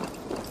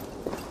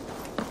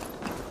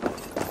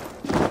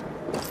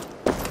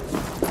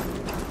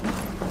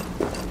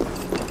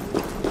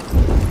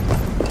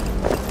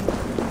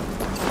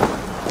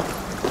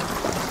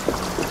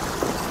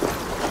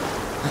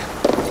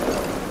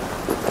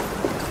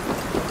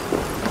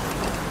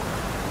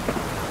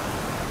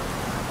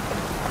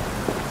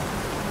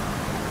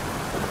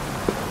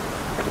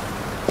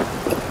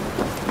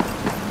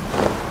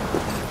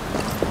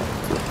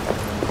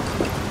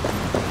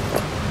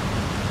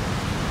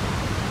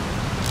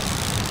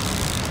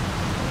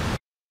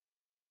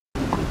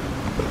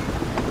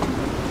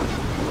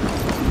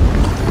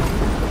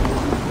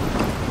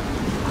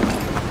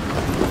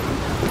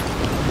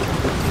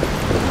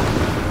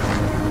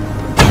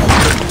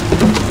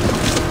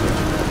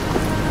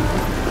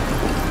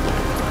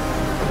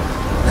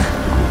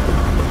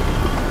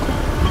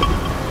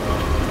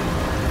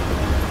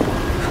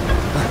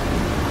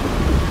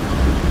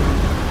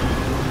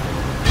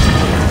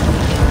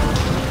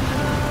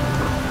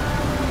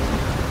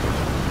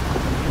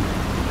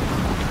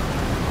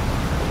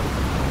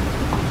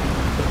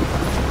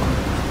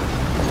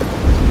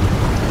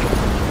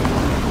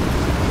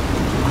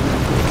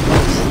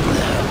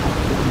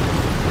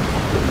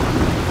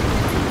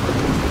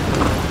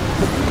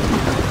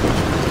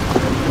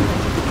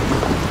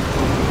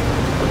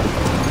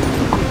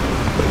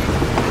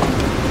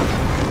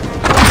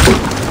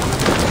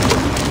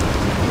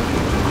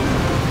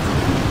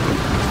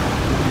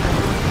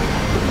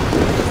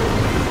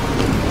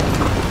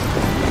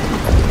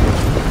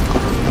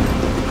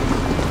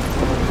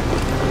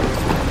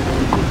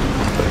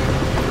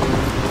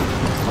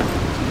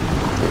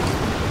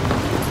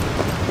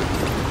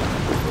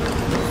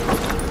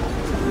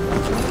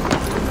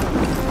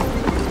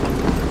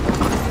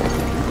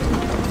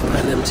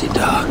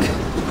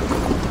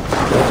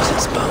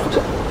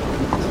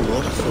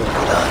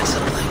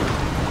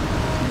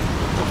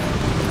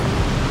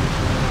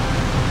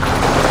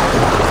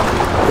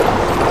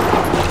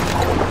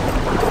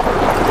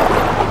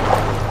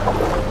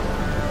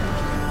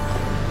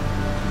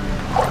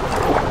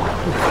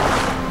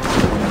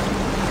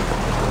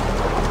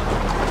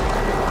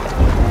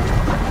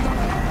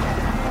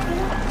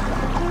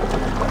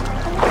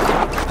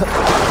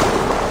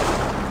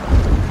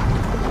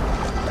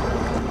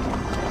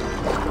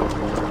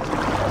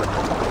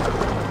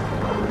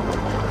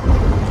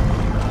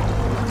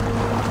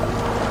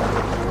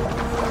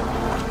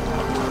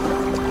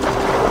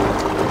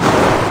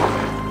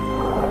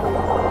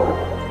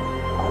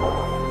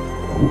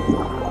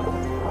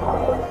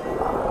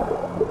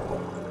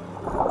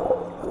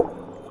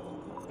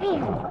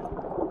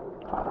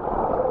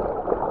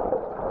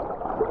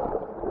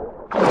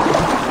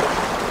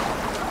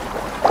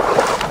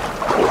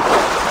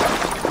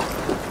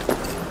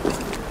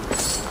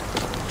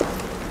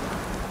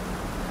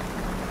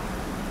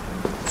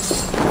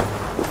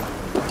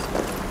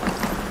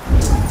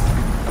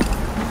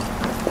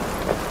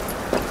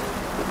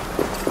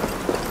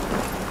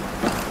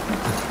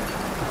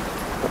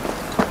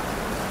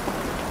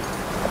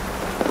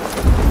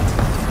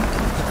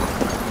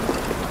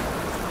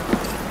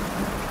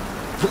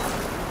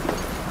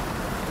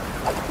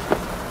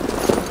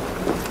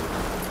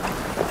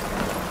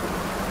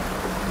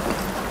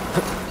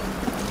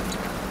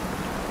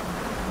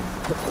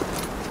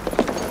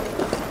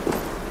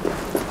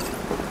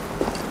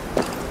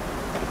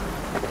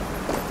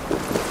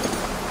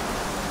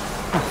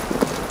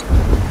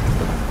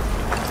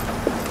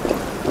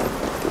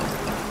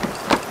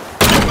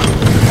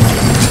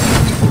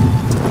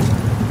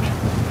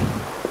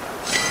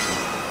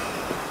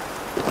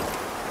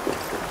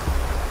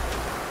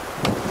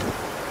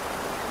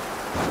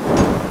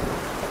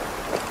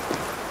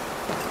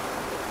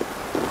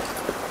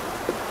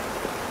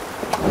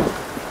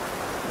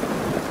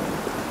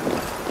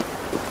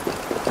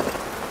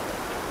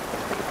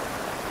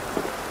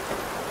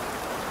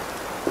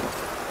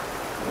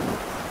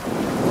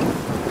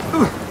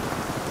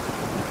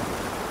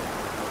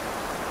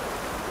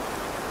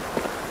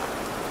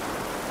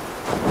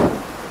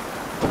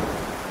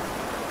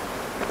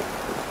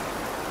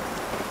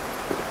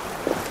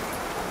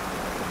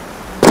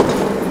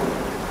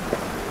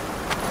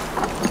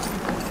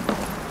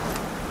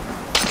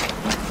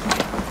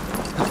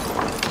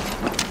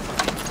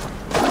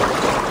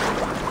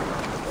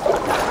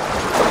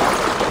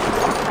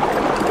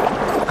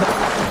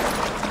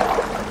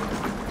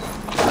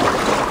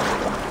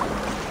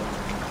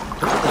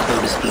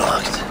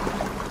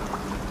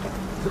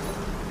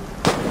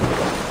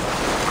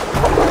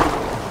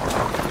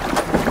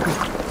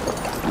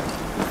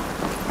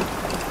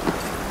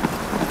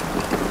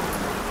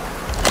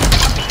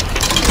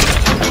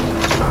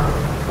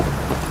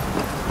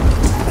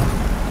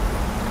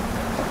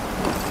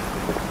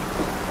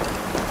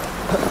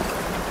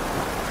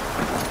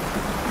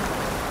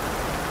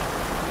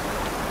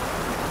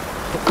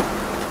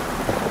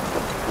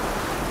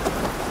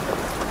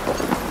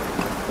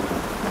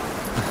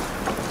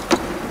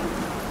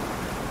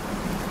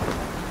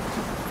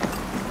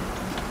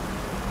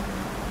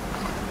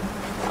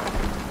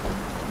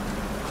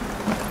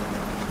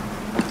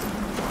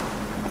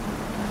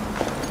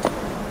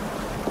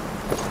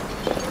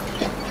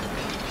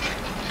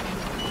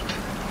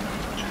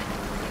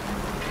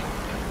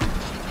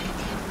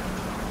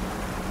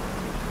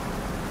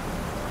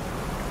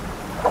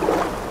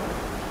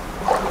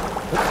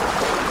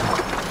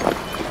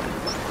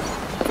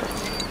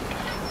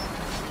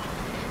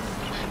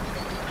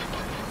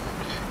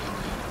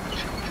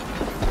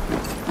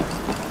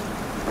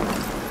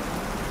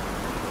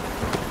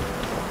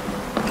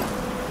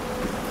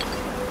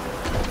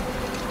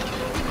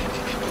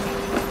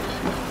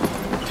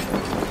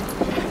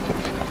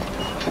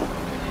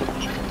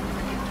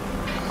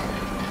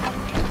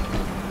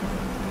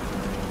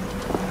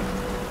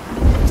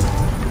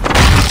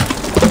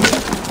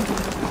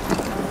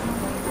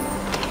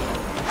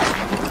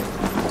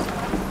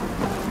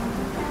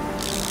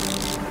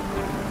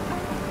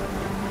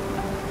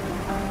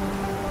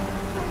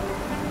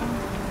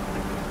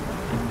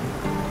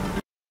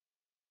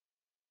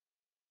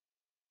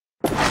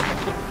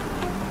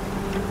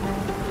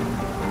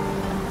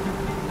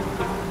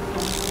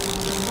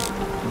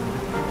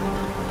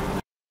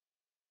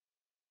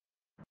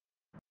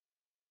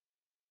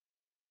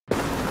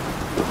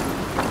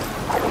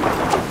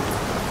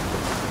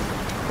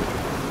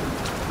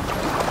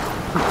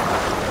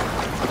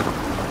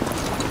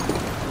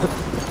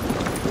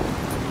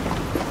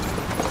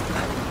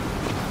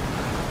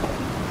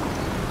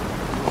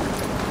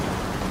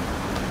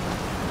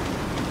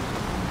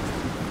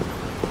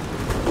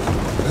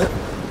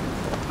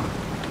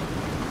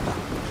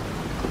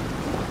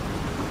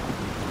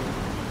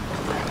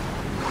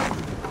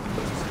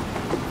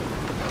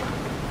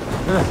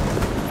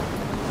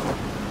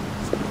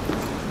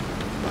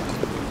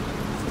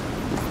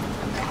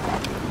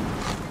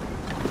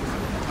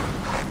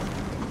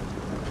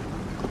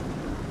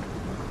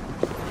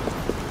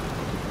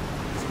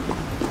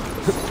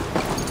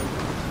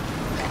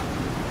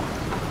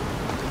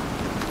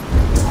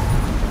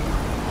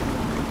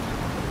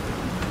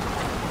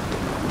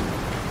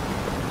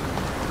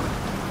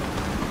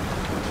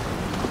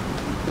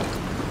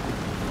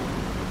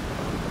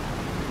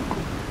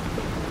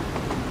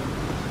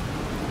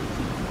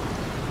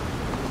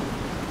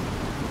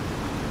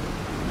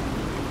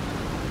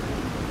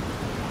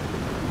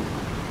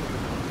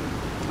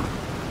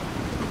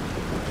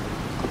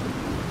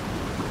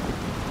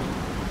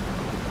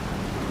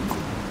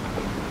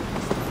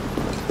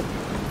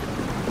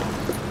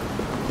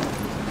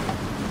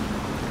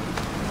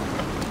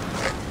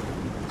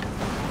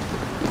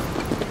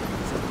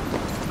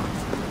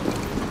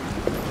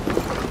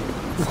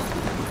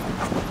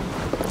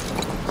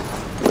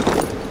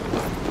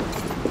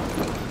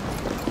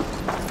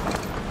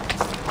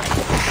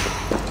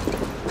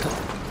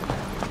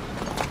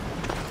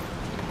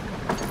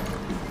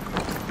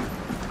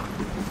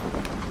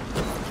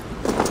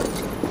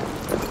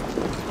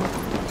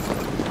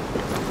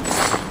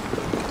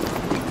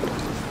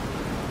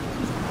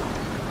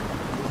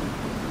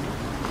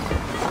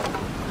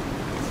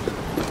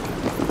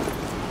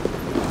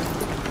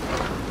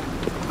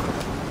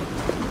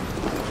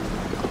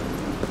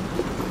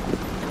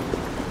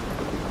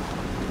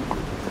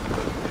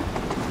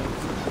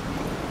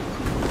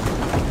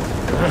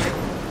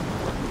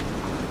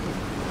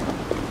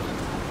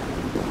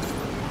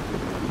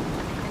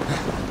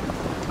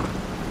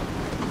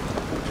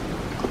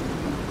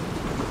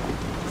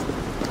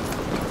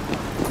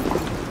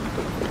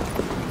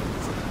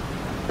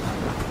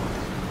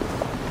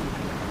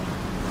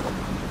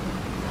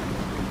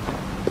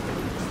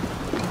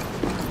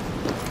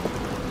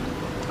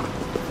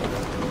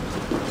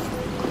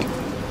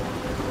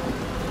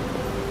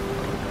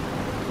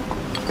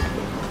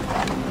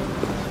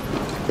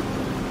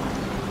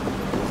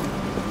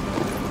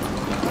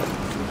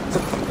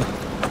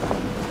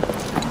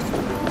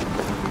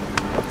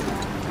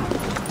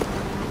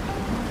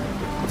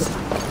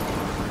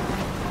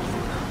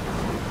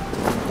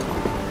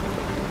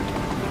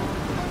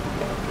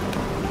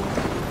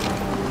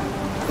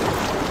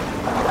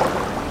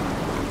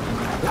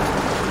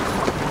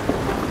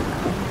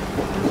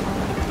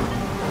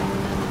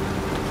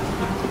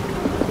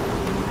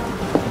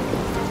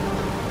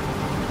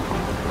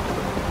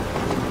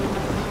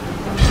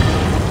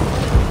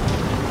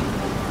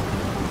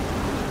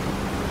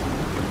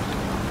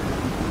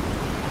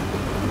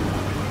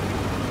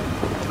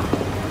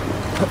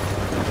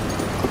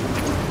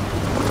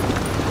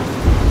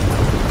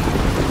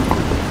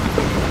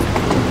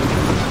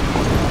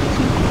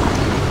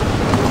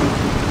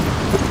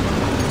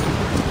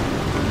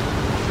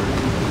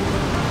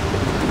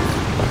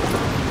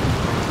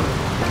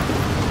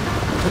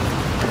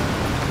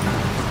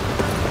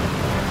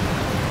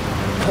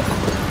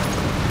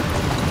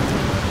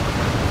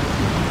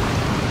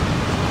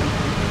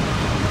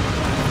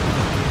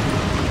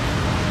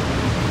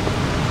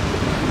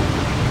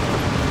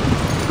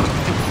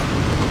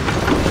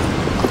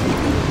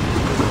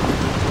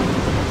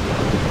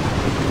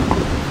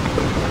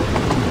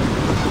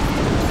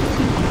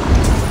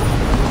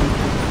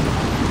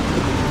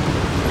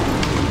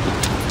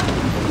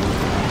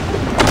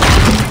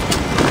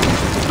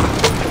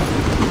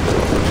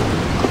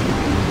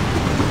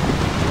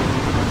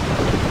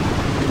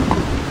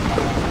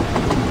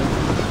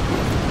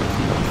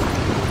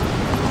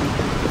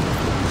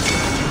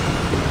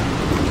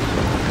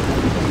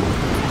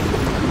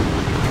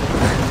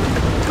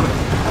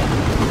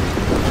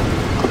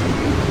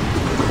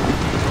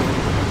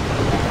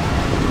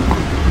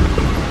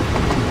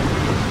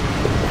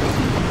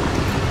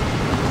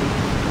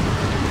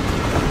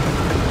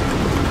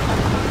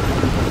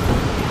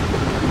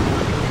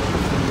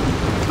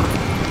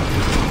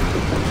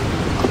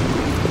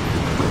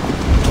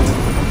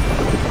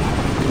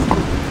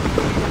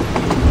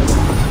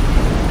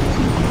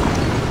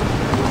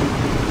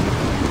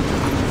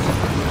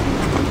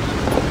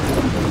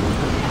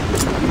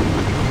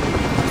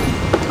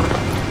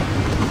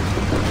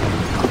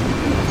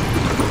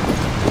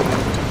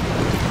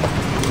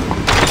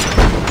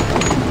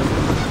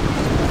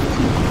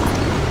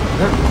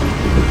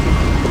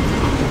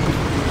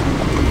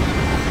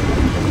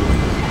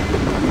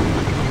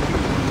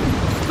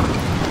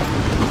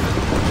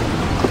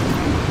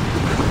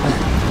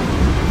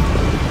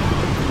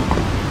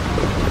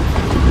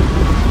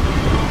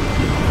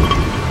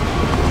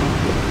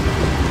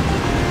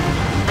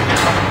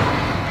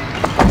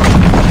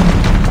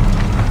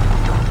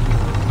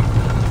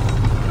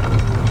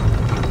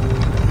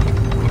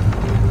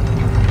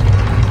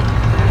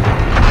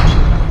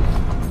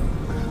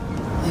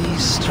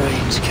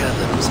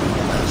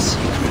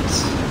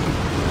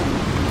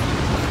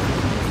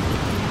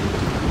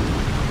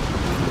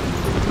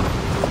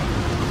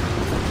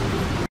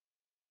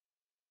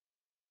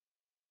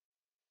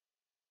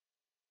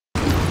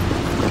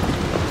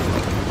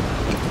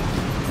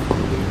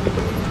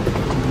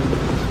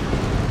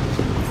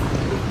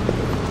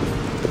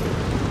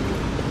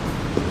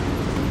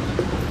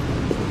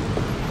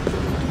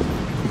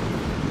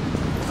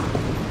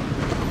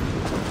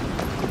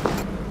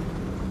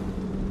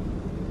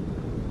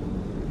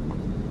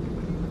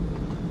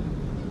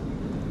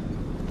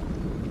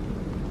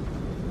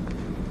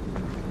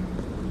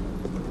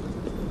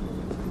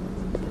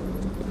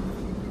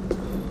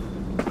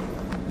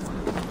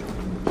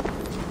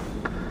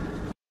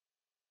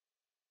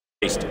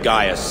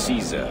 Gaius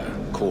Caesar,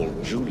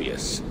 called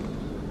Julius,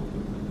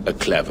 a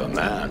clever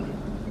man.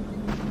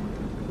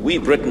 We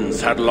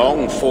Britons had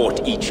long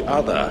fought each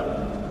other,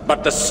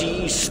 but the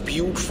sea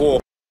spewed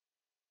forth,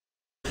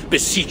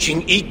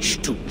 beseeching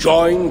each to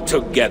join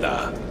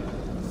together.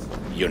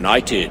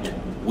 United,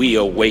 we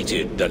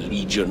awaited the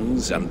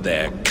legions and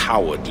their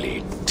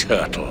cowardly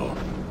turtle.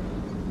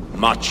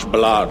 Much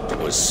blood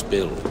was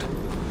spilled,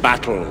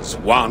 battles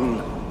won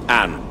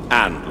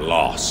and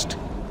lost.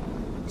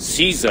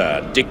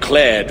 Caesar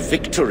declared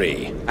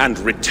victory and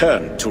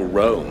returned to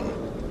Rome.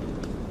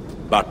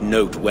 But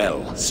note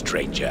well,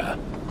 stranger,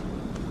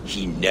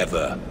 he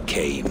never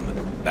came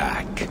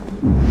back.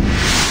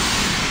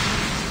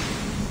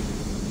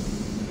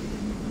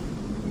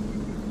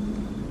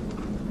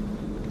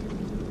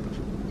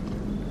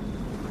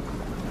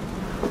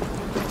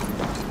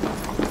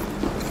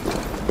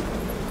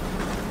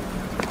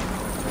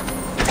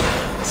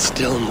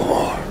 Still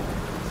more.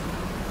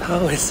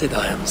 How is it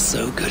I am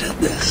so good at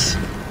this?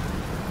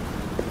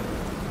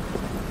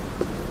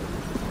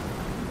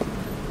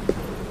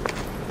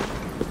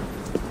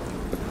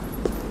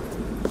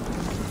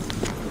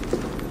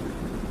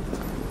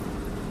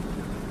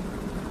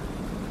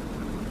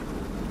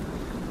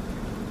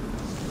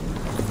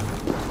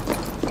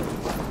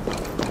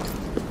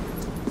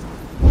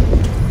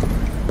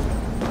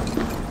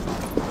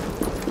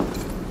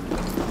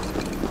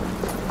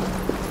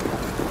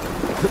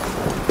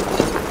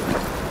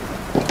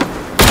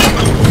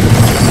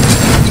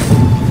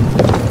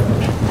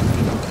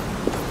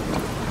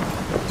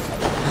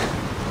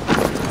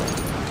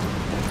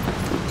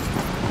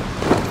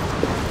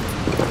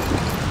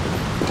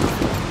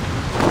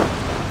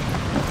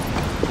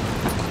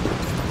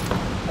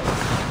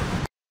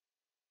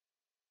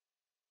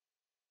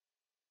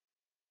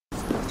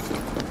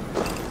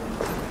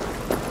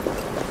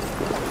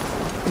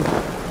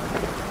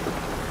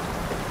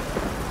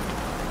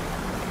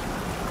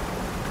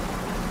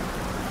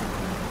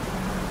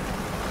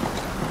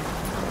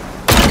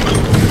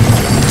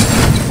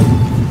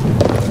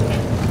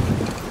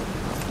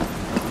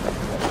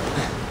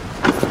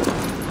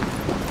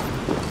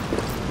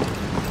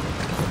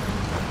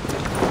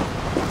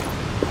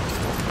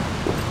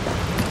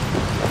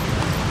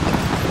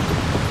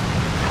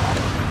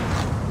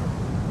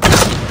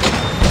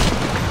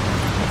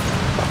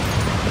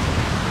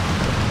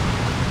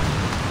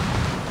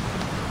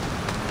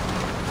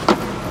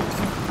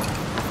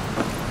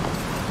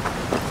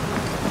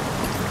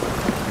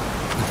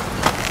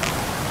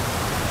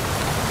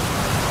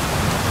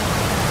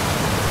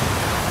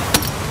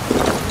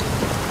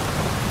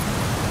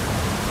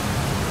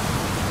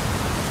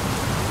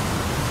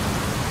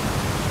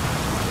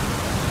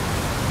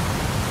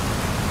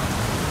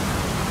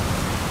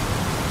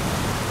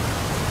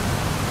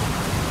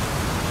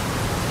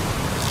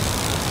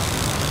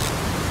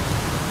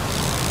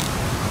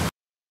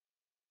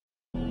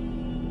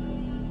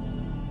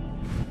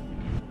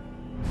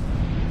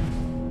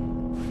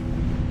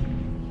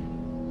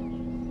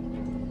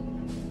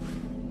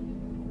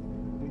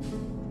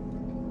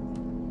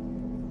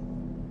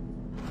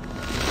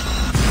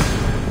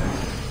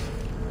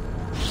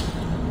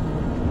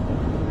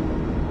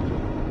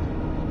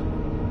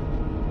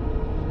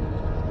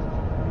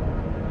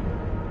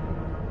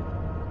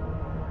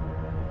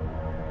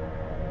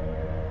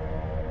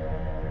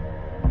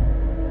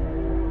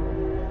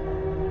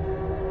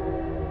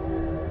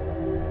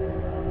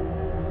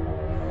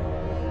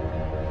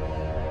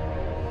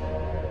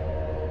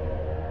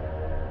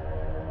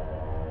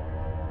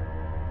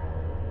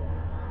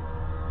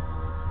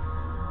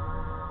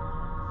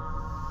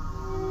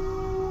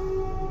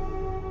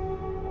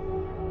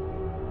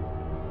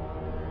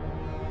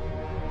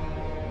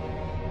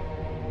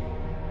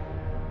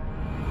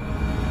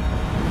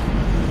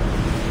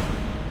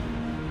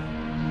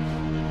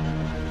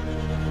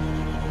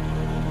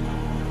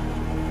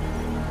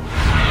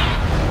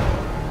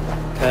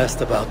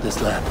 asked about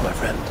this land, my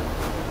friend.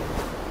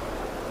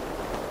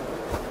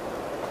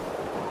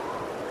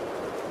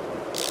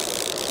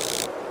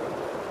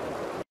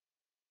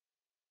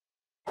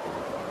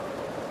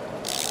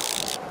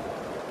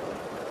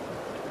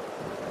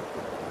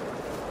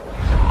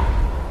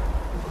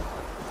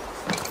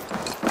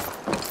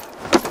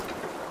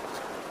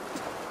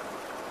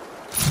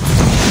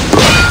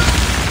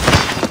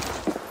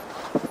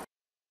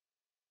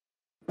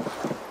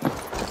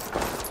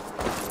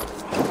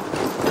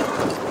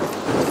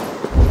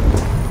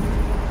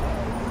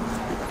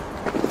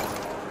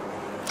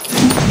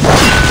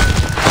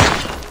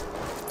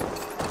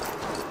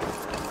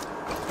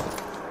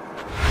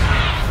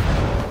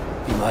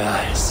 My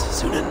eyes,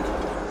 Sunan.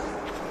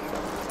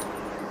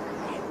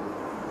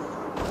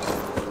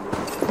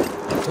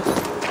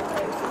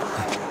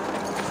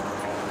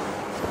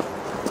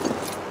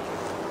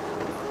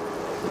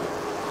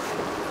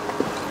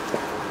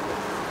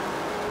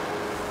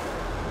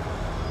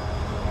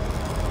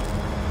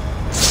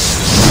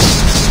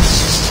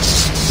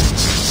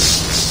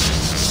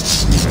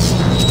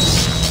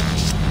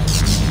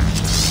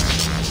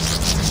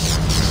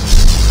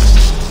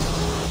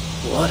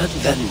 What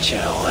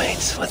adventure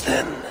awaits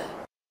within?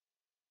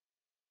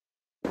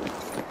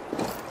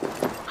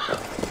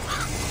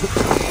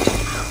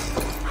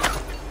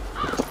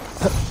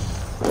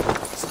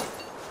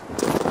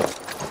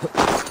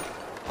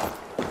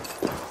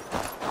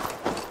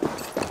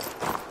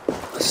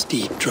 A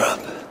steep drop.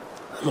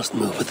 I must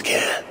move with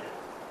care.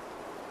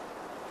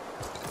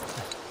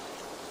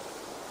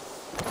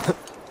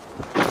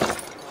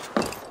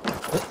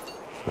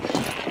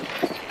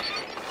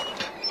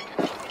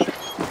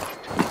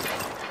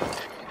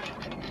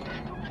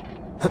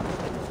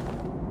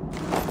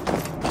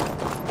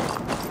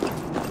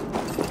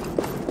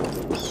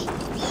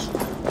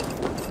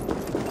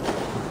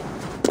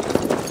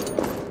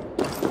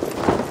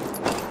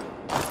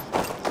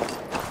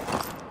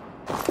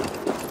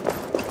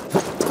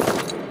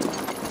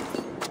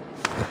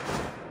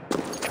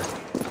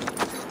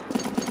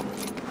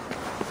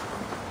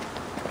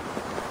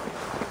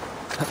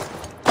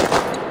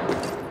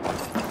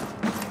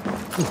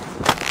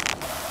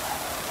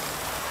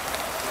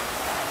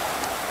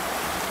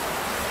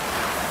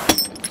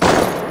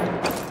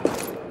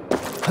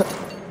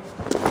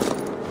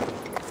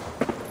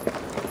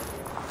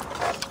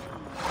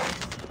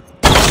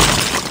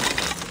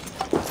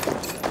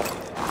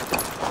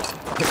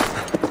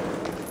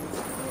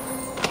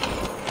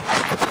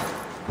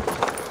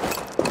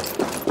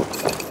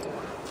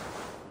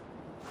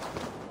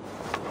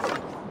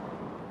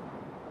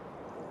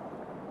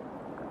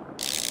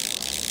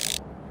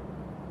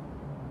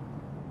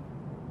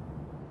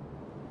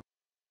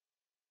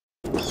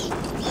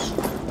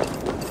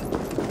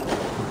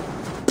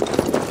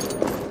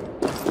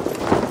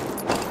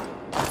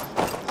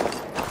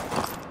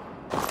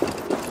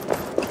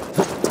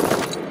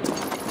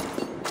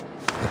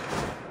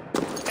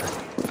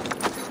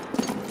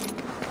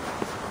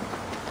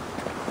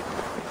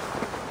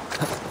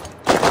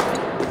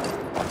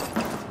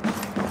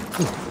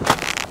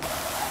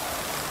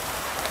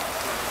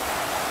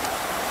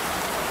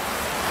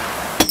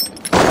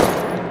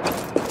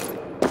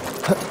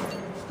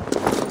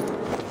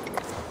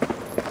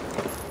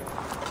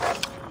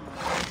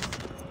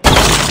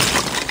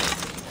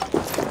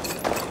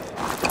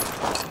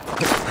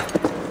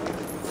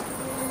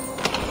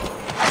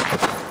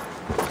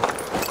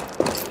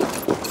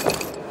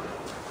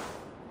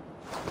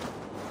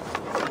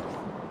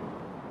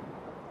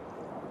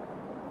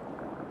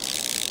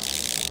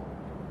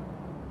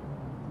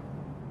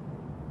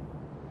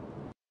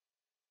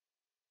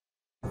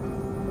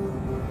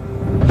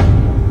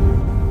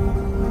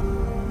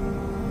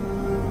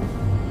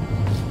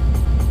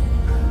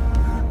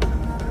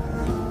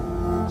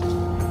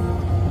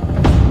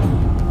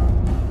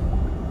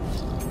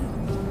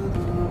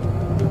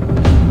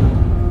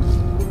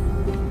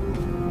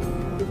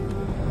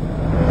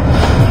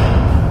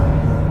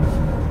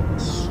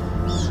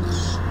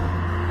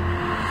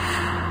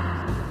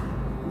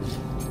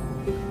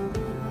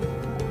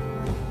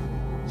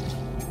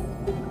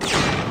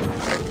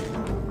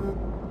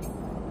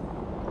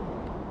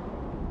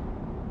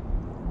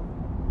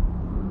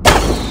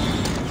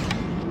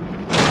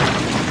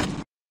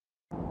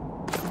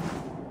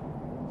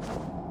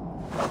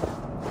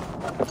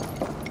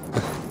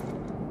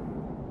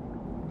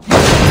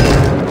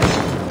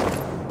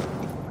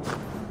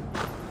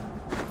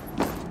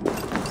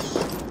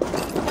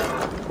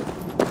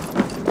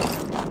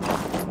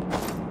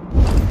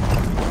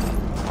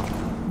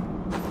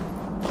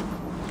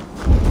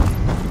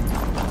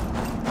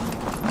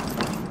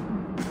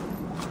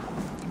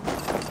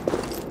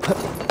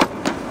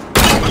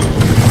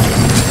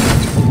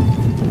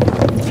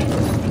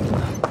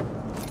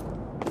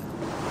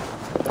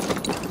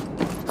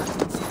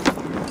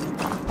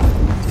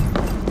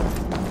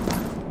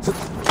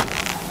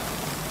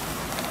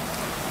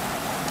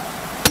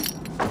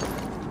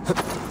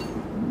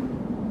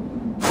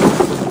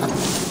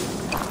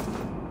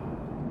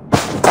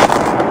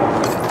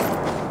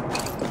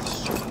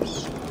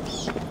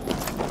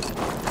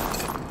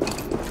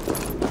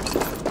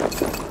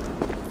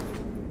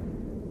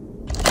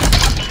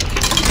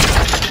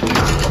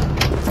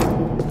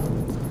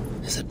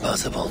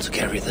 to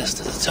carry this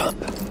to the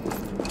top.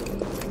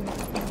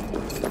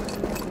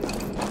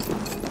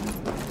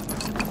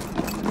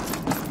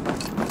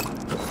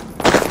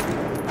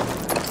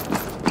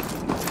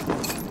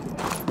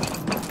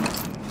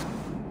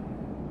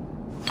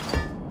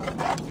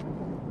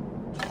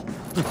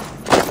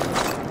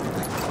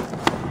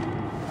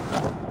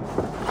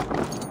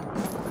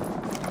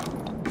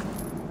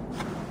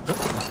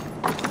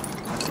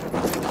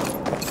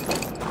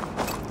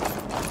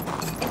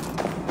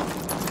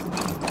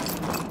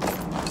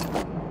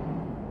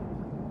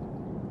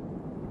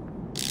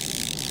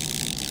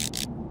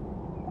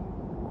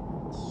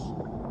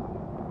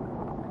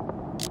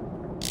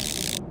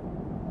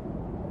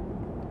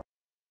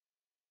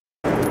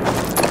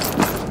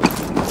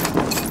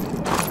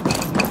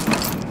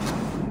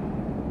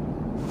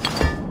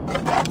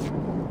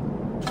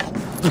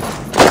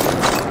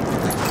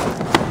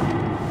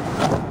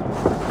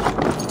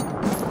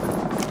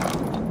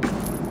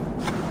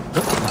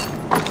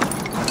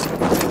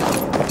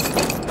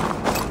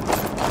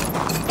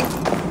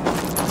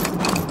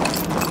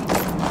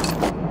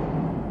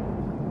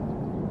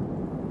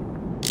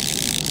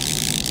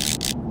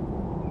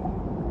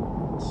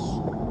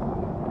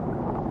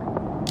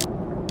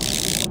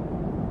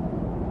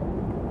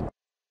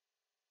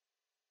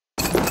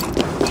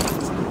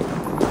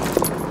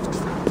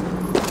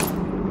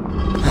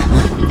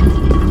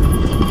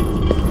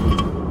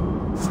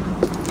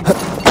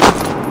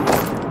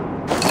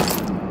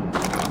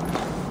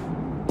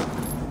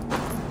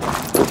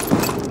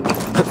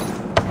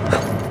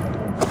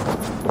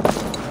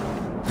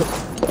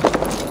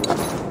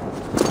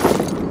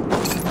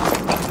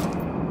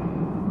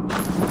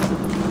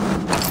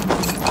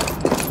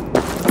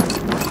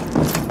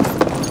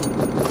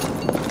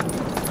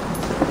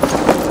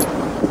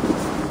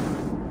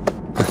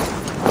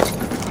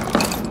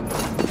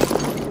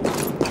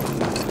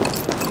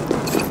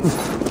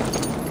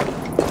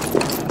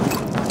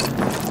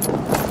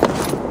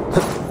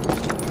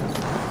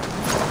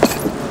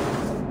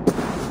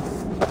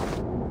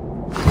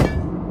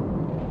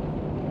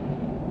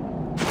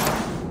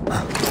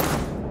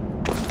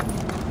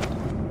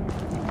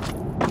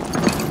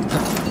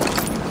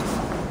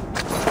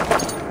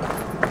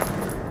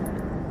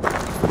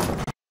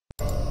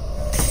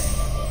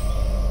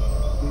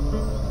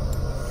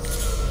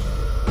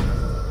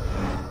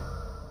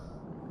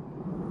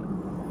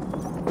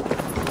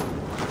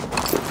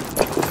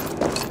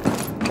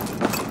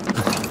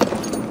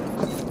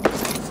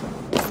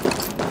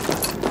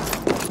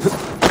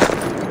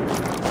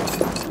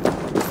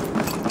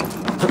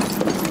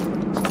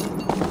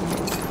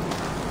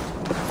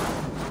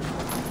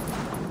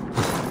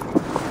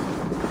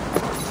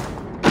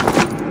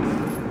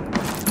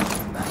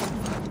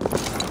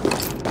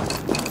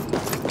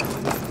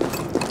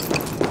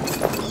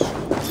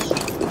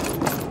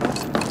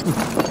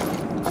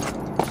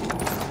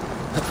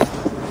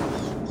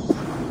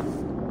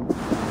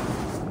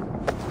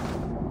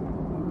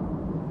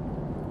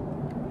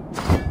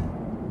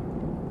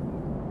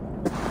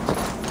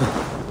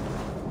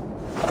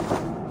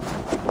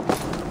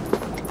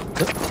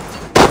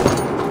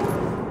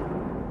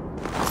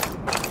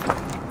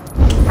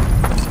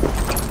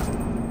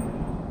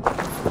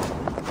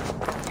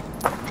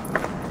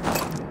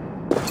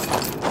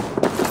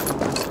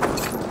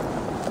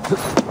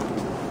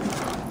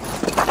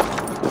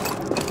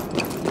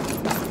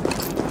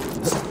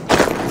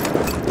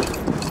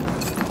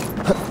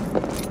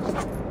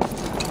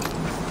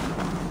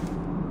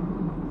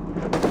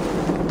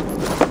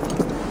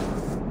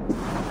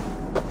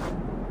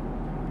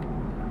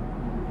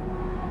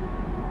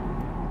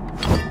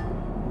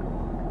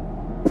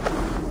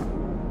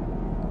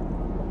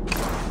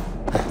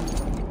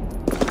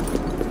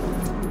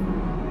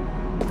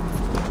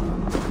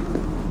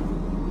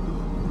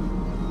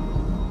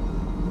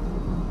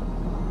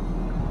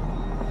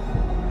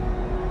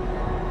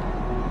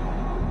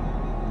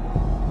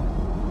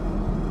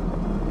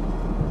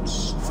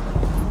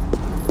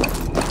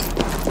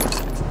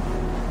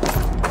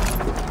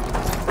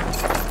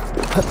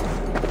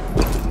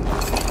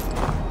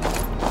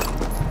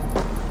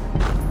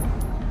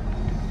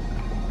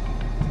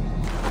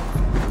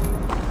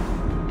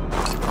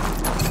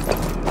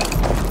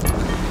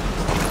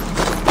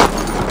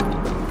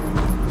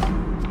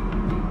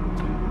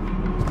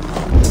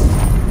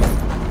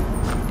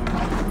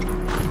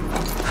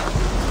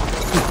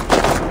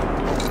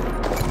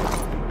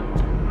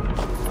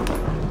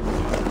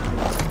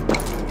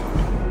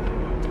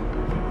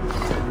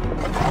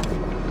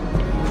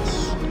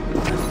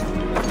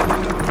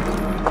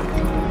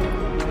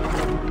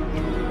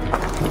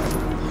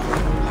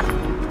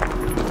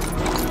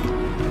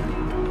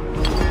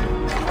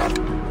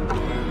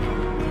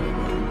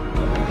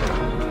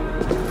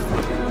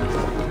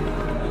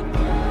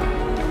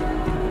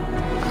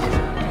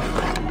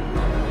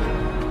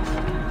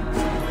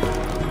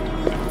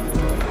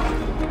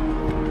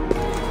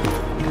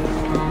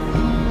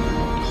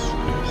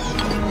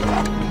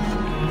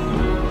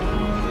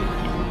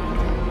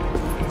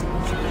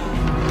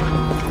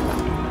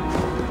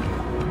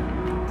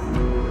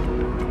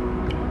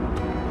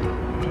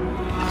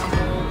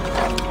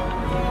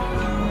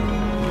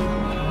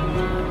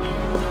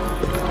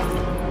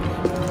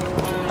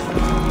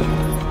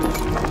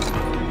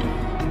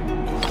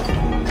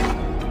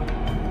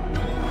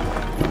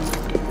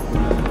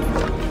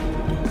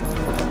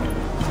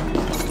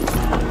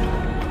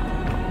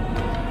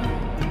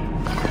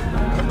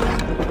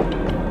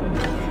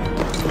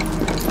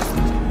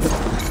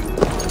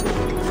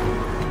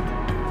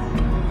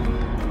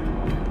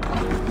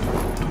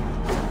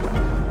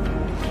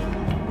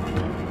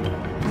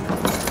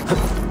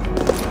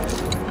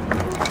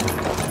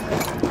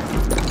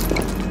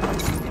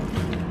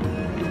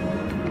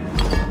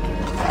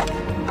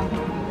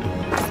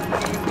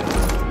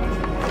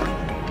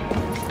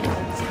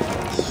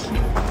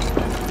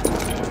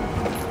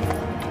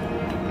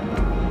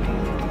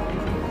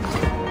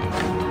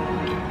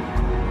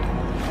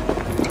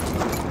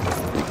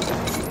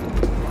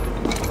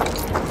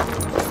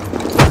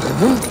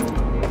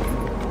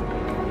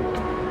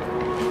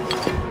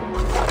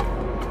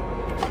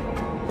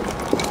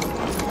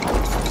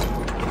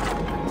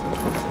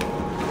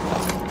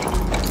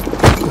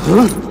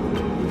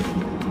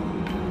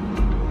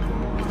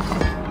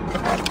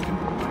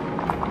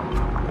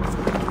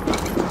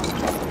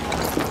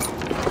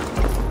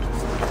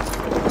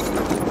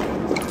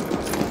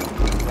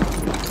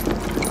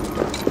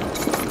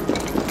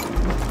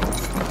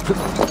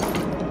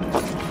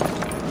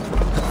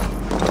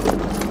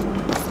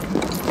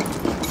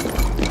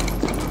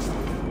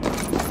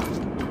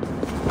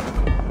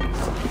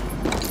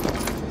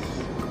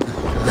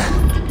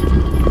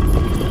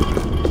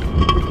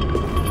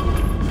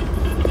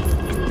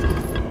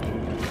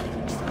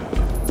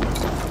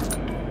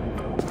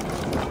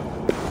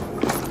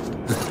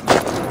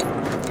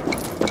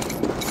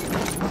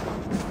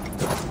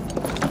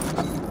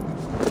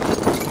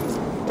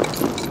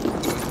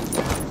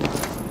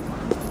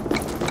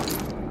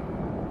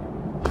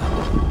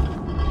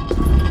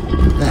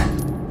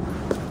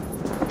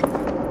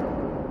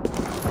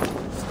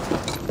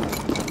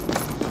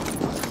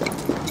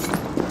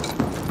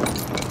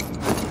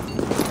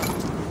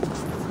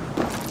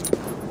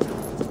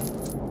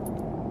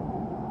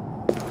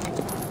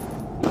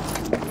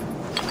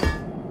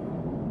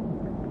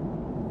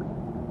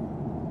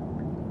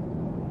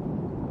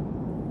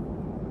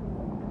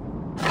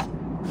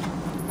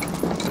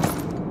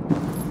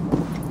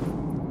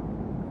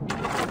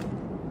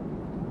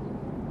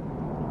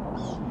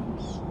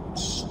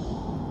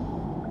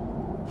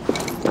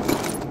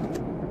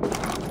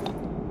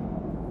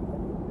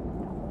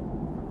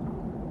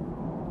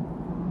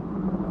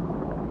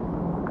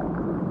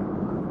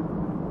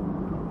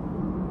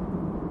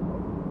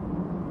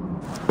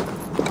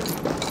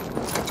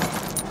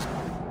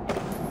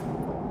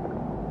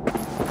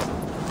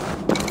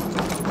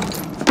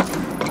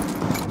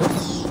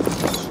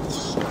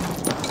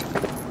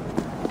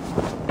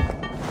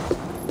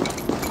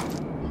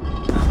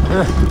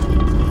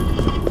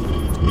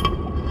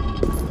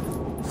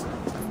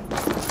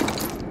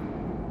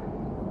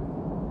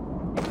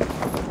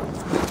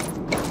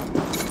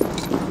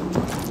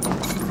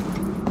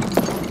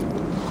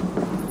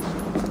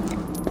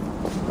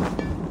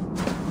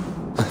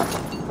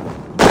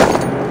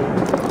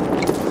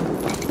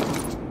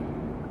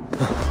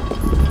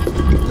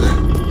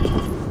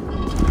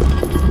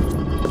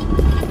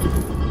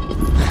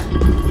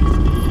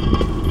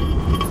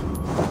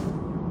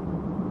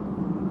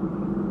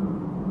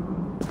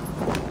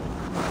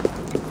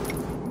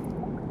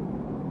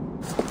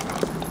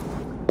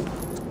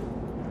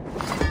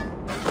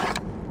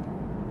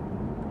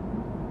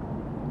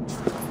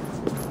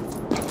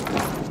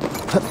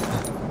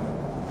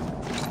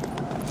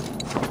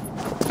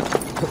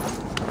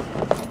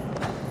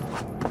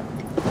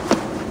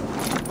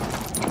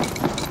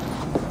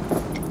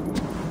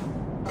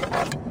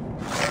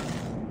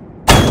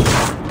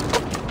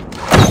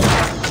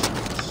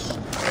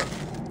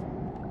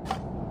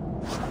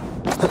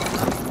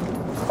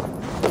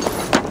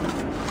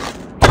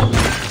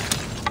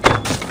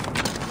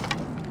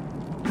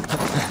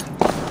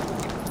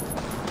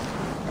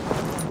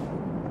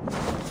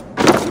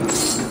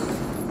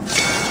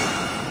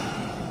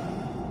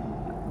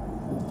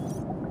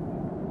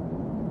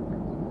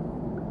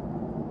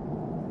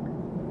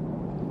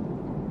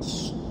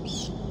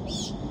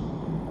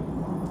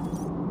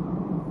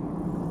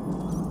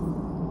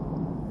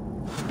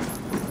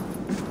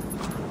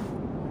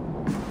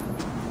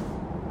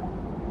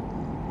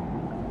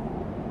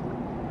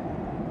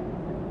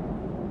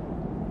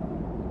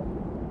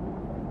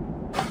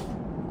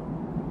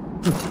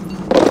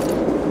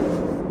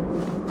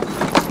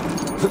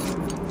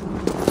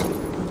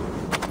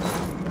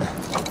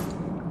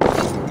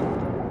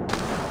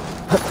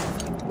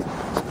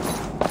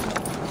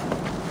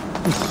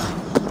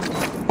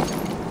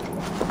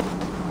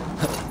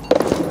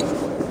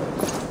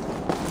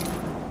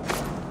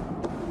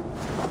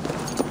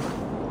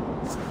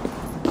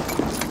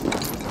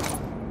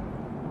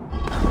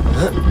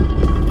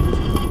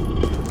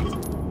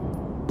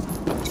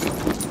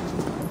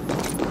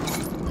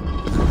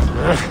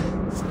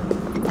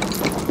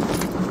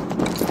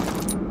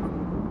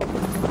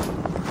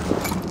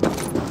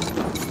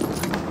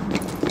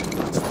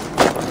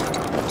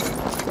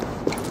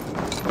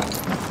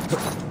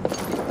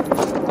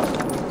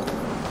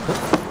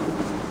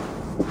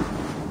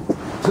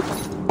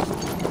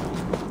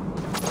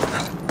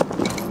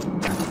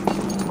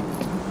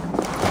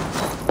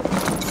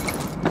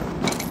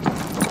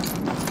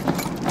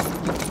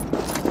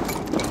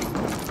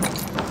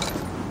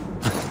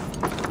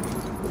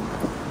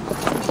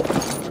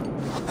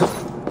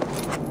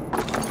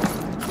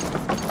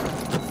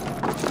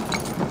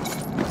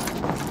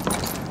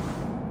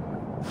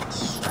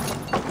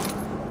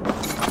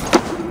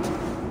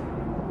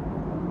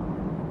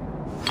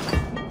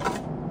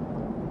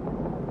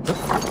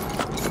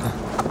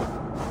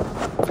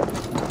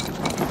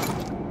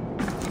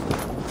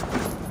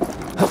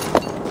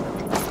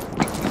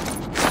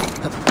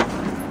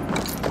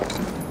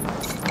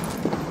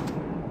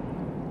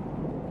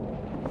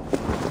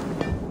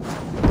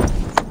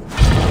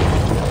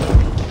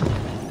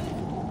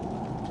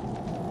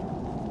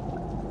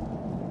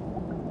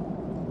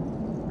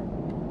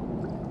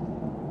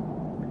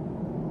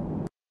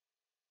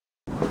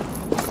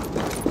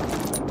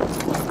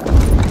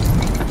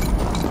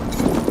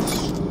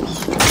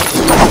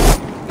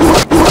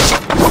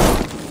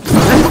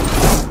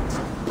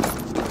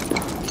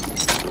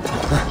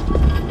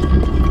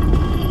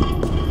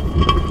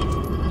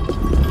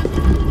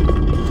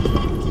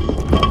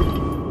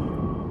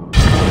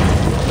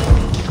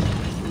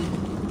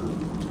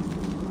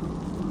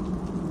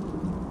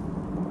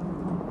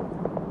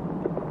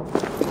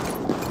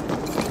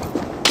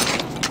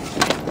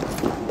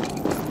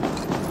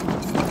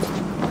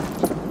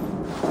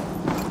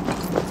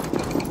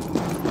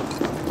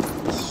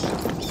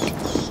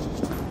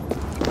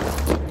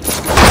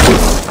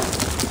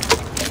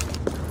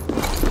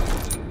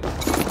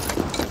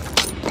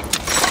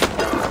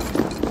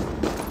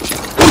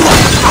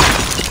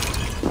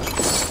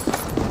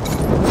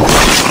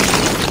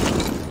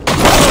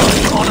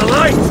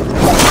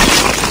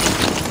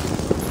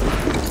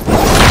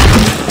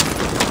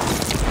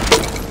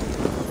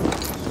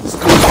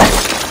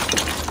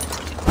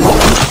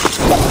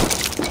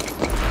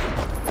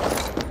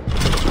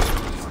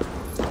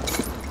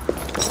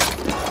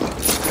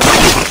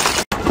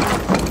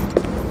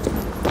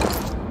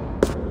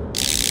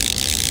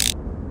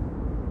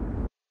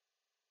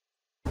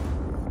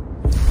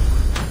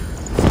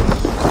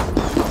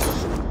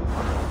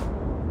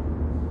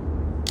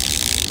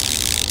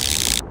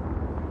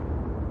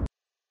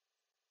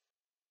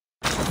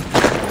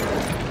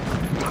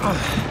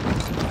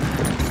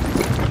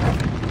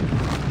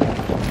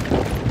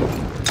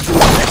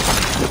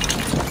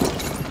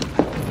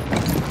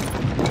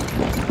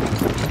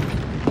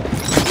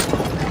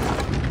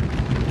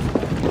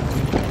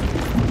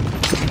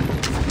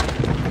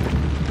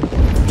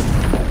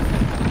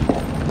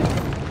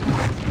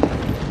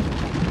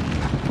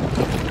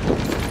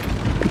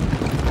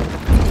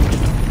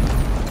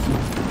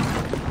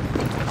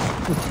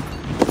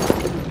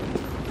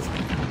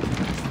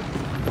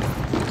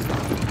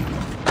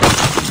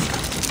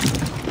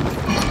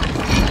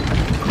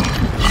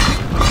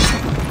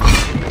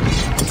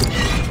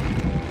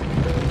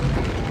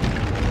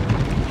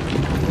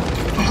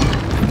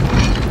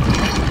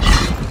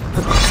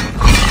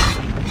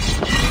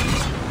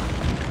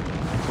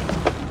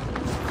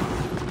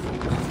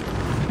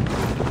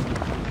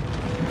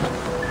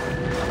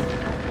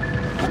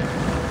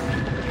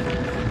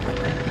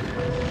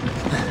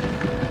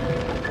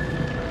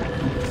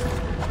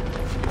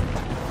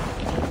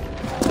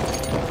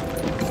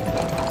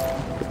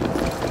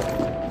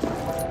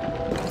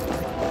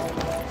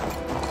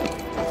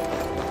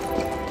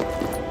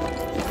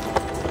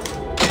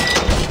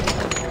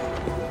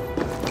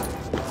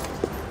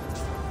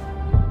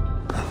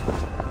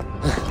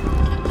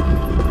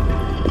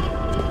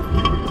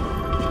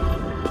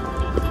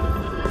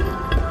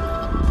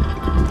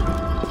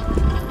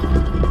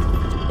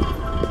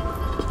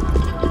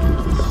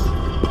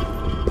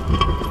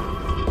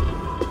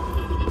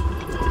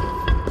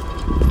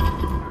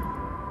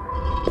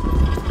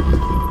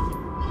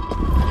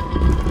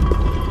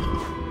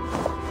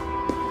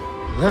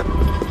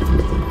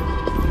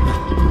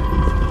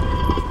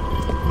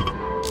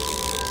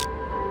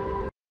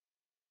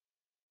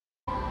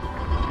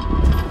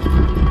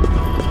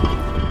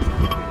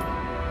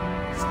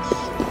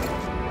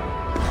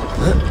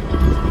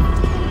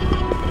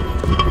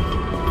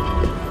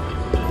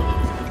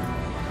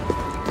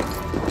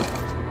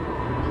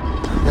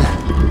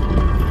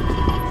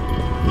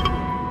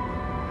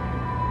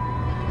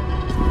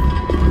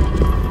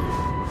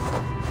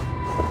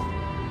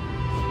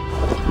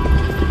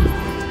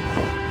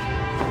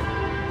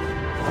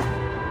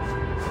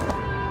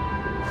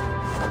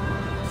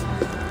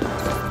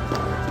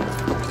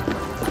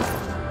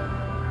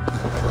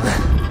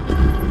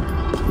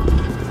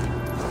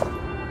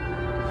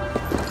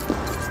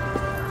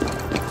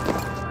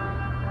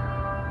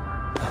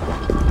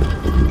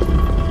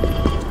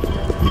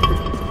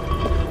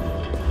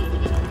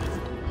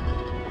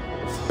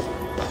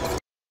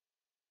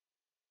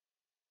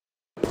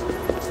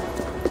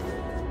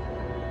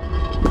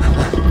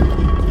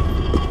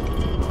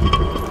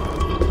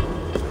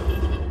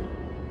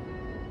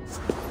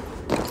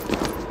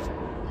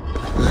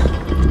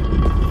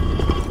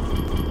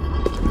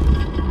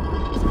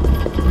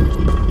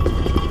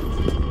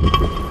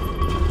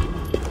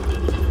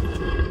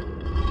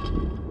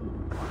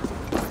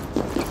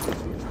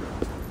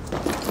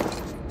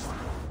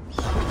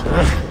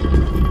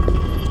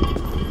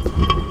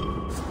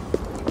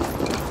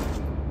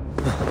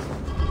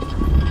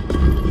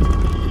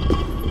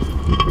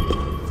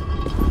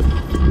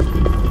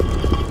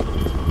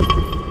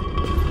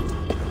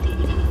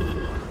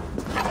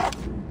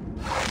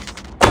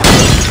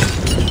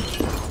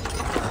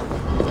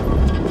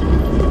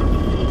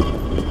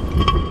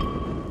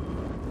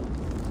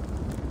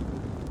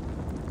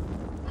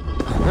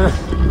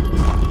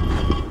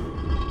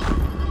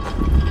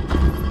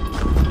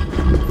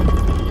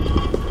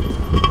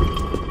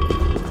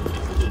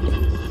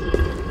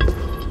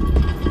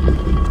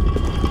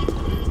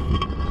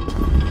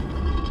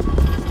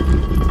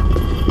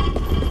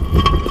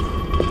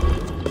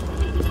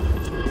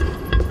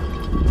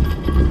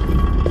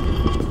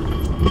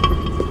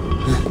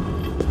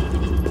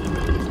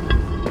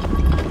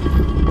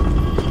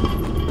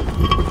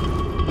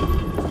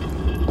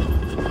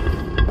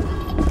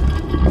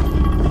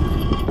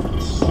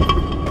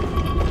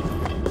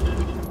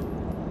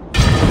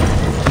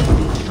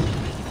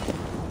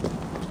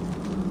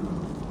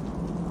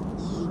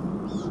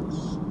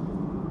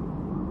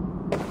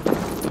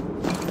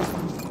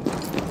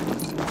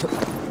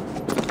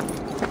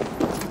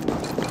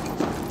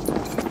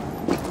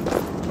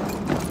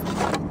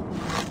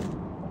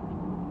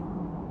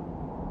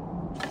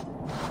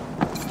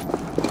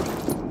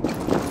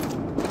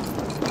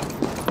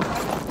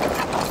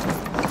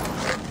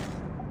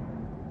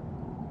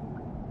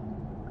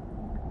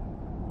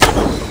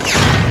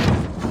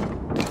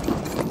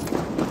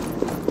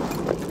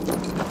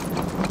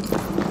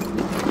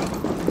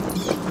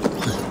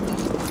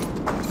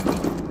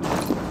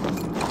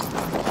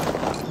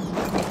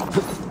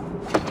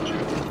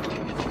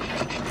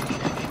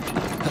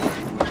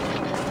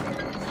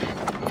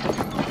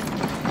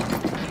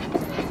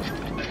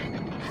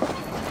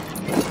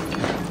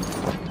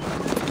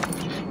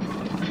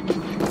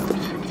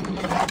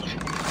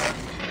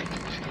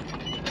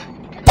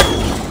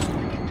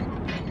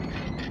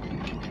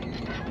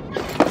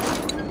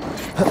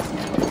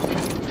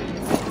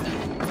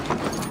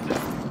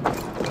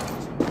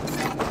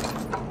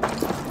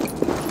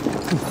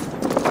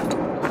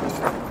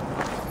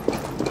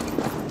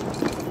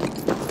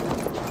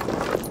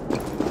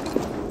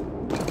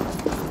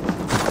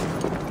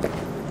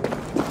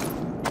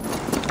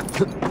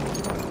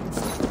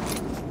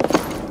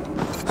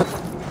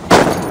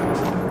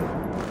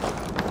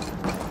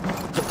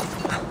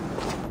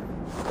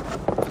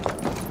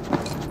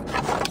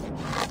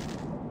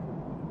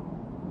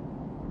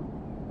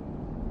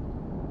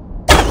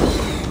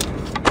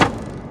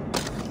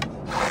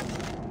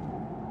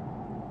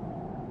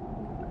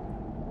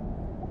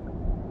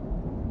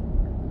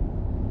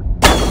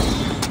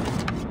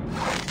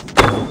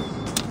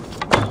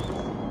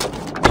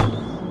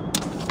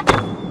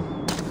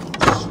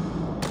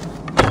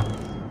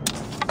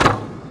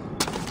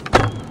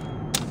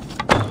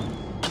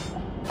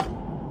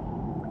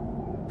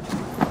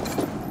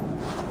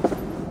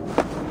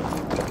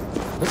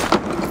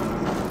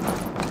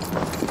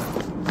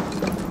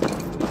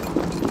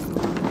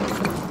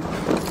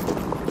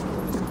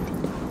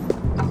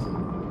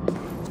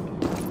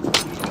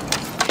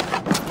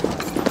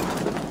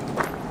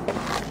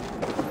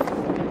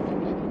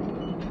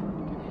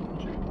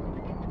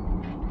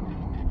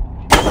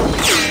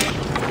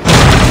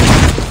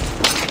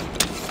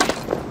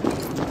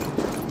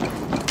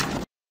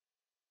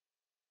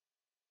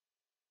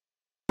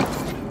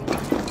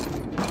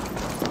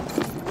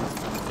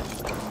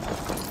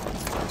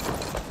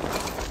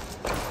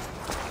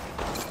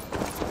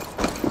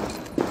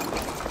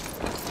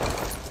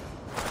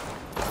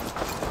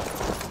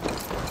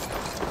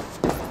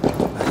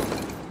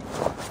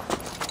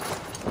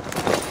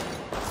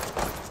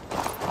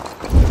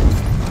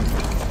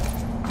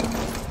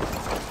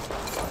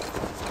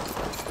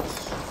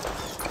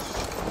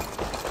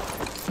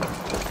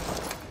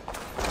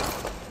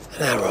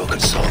 arrow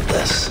could solve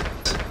this.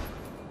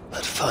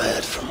 But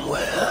fired from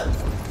where?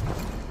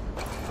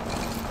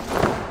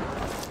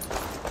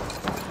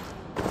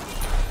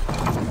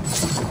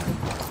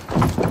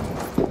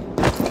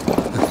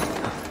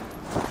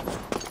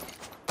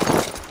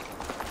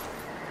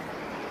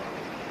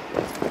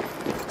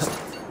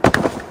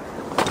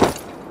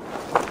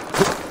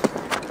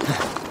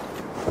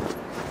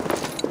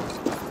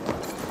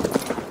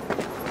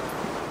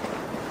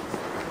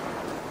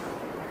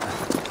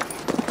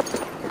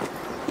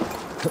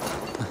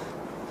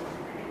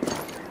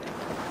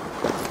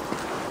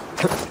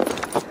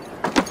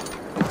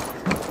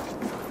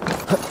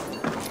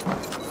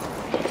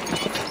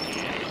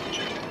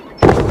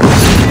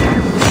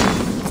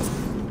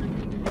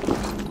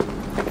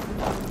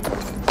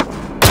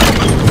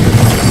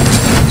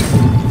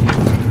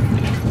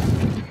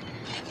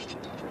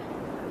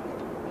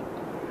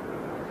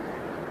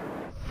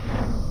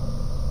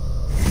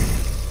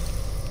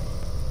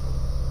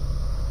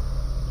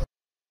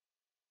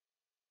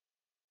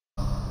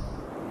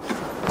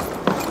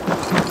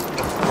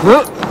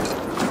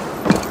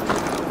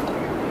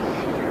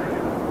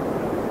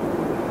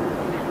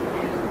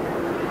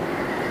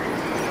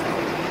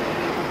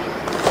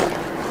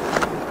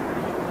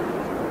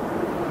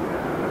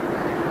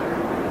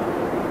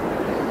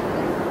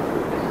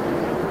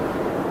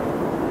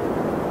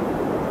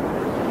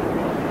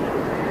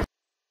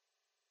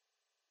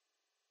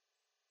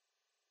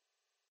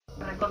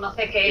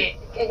 Reconoce que,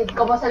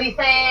 ¿cómo se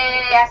dice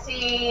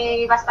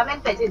así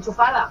bastante?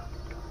 Enchufada.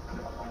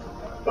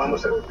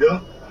 Vamos a ver,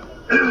 yo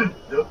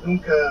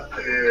nunca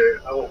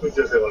hago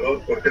juicios de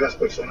valor porque las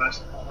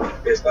personas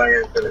están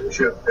en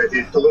televisión. Es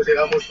decir, todos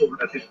llegamos por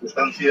una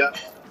circunstancia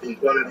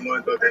puntual en un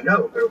momento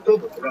determinado, pero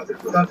todos por una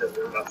circunstancia,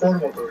 de una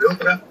forma o de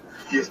otra,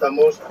 y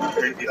estamos,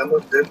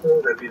 digamos, dentro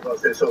del mismo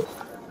ascensor.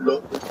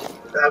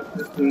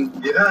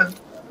 Llegar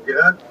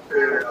a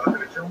la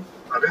televisión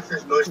a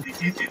veces no es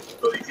difícil,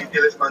 lo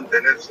difícil es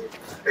mantenerse.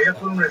 Ella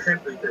pone un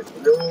ejemplo y dice,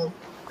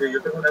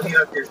 yo tengo una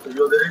amiga que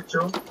estudió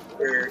Derecho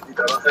y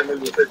trabaja en el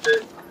bufete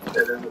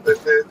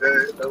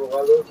de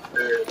abogados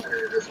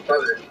de su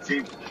padre.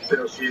 Sí,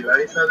 pero si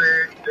la hija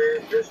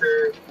de ese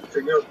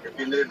señor que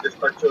tiene el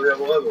despacho de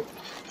abogados,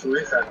 su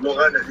hija no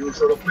gana ni un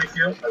solo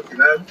juicio, al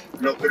final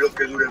no creo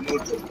que dure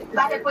mucho.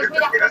 Vale, pues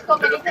mira, justo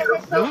me dices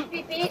eso,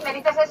 Pipi, me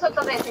dices eso,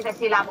 entonces dices,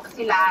 si la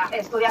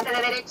estudiante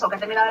de Derecho que ha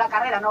terminado la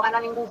carrera no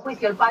gana ningún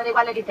juicio, el padre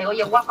igual le dice,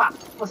 oye, guapa,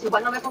 pues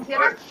igual no me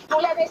funciona. ¿Tú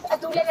le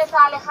ves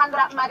a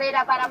Alejandra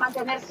madera para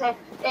mantenerse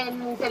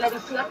en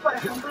televisión, por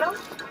ejemplo?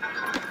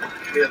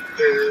 Mira,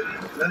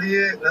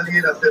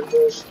 nadie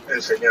nacemos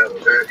enseñados,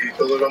 es decir,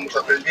 todos vamos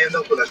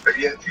aprendiendo con la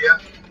experiencia,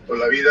 con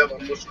la vida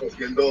vamos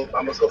cogiendo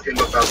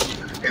tablas.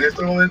 En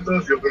estos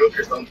momentos yo creo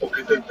que está un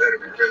poquito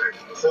impermeable,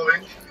 es muy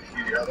joven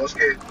y digamos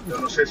que yo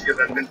no sé si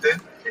realmente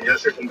ella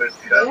se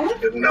convertirá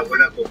en una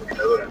buena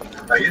comunicadora.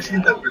 Ahí se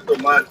interpretó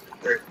mal,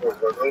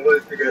 cuando algo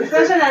de que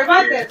estás en el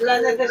váter,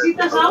 ¿las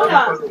necesitas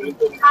ahora?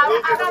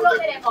 Ahora lo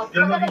veremos.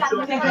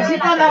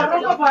 Necesitas la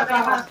ropa para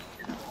trabajar.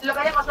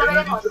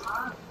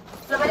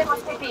 Lo veremos,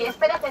 Pipi.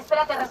 Espérate,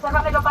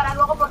 resérvamelo para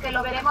luego porque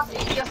lo veremos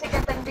y yo sí que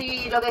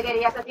entendí lo que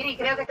querías decir y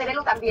creo que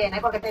Tereru también,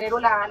 porque Tereru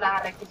la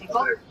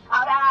rectificó.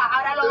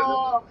 Ahora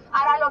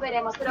lo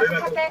veremos, pero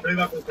fíjate,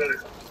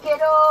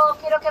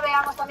 quiero que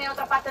veamos también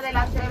otra parte de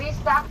la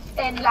entrevista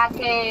en la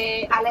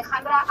que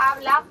Alejandra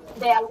habla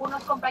de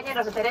algunos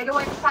compañeros de Tereru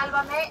en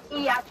Sálvame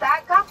y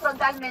ataca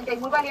frontalmente y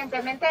muy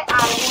valientemente a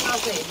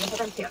algunos de ellos.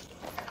 Atención.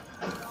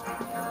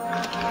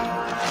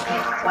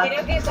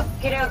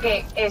 Creo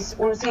que es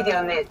un sitio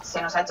donde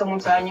se nos ha hecho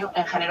mucho daño,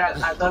 en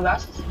general, a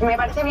todas. Me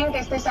parece bien que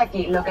estés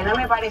aquí. Lo que no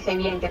me parece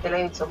bien, que te lo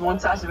he dicho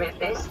muchas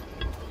veces,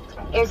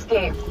 es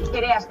que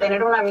creas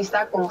tener una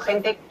amistad con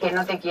gente que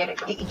no te quiere.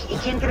 ¿Y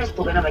quién crees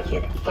tú que no me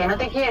quiere? ¿Que no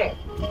te quiere?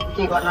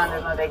 Kiko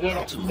Hernández no te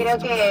quiere. Creo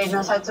que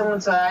nos ha hecho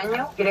mucho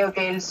daño, creo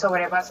que él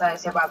sobrepasa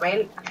ese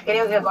papel.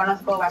 Creo que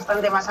conozco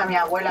bastante más a mi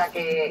abuela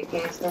que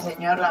este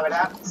señor, la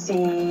verdad.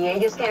 Si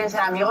ellos quieren ser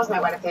amigos me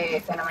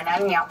parece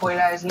fenomenal, mi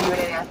abuela es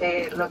libre de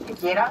hacer lo que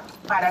quiera.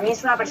 Para mí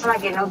es una persona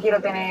que no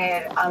quiero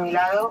tener a mi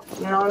lado,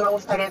 no me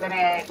gustaría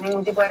tener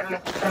ningún tipo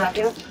de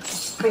relación.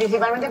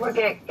 Principalmente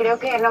porque creo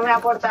que no me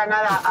aporta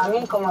nada a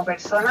mí como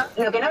persona.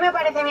 Lo que no me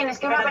parece bien es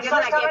que una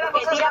persona que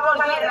tira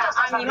por tierra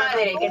a mi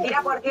madre, que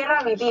tira por tierra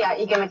a mi tía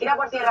y que me tira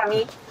por tierra a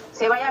mí,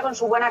 se vaya con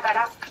su buena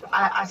cara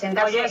a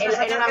sentarse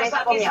en una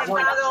mesa con mi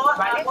abuela,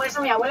 ¿vale? Por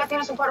eso mi abuela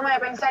tiene su forma de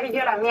pensar y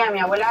yo la mía. Mi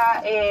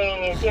abuela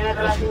tiene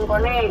relación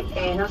con él,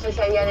 no sé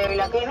si a día de hoy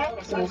la tiene.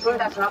 Si me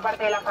insultas una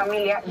parte de la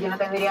familia, yo no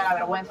tendría la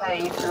vergüenza de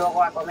ir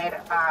luego a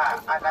comer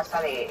a casa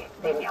de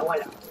mi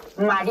abuela.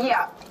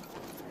 María,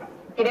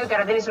 creo que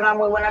ahora tenéis una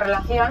muy buena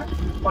relación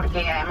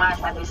porque además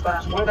hacéis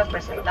cosas juntas,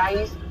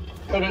 presentáis,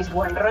 tenéis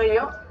buen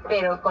rollo,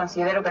 pero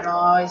considero que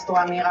no es tu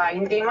amiga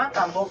íntima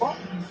tampoco.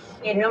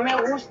 Y no me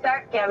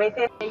gusta que a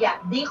veces ella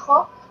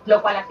dijo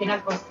lo cual al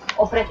final pues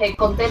ofrece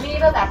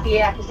contenido, da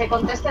pie a que se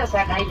conteste, o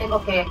sea que ahí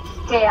tengo que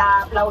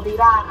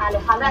aplaudir a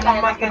Alejandra, que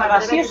además que para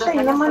tener gaseosa y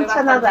 22 no años fue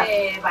mancha nada.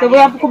 bastante Te voy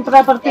a valiente.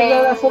 comprar a partir de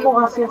ahora solo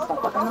gaseosa,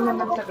 para que no me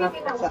manche Me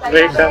nada.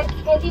 gustaría ver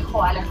qué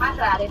dijo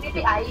Alejandra de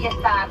Pipi. Ahí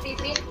está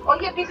Pipi.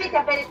 Oye, Pipi, ¿te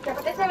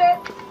apetece ver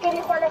qué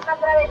dijo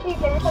Alejandra de ti?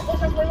 Que dijo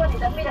cosas muy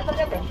bonitas. Mira,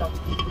 estate atento.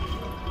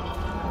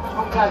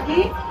 Aunque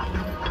aquí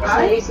Es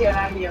un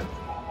visionario.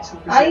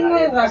 ahí no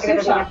es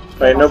gaseosa.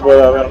 Ahí no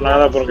puedo ver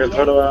nada porque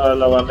está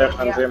la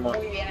bandeja encima.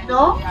 Muy bien,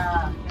 ¿No? voy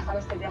a dejar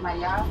este tema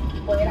ya,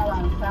 poder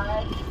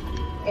avanzar,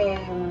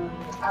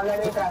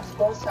 hablar de otras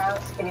cosas,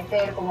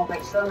 crecer como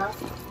persona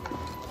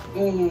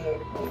y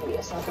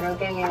eso creo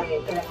que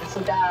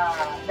necesita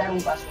dar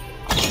un paso.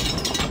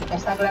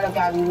 Está claro que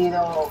ha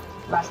vivido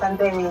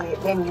bastante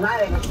de mi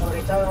madre,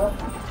 sobre todo.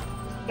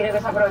 Creo que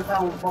se ha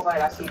aprovechado un poco de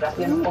la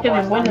situación, un poco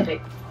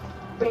bastante.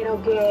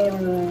 Pero que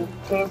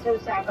eso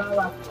se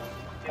acaba.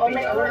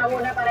 Hombre, una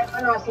buena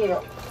pareja no ha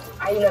sido.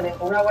 Ahí lo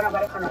dejo, una buena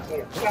pareja no ha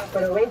sido. Se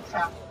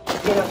aprovecha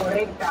de lo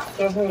correcta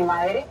que es mi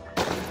madre,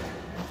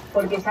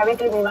 porque sabe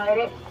que mi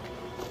madre,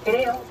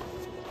 creo,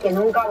 que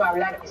nunca va a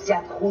hablar, se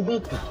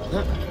adjudica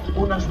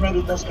unos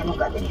méritos que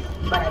nunca ha tenido.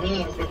 Para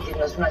mí, es decir,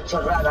 no es una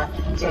chorrada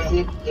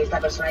decir que esta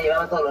persona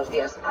llevaba todos los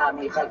días a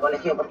mi hija al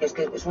colegio, porque es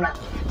que es una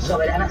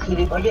soberana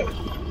gilipollez,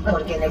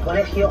 porque en el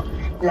colegio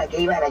la que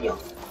iba era yo.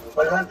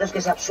 Por lo tanto, es que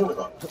es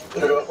absurdo. Y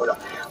luego, bueno,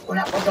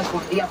 una cosa es que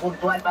un día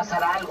puntual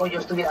pasara algo, yo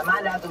estuviera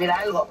mala, tuviera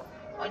algo,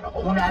 bueno,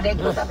 como una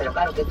anécdota, pero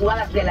claro, que tú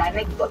hagas de la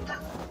anécdota,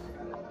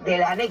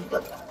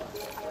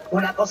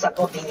 una cosa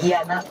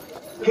cotidiana.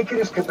 ¿Qué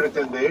crees que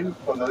pretende él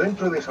cuando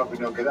dentro de esa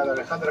opinión que da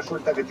Alejandra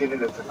suelta que tiene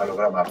el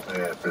encefalograma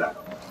plano?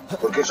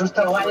 Porque eso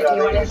está igual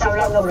está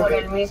hablando por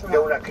él mismo. De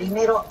una...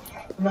 Primero,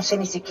 no sé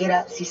ni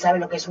siquiera si sabe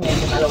lo que es un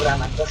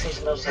encefalograma,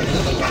 entonces no sé. Es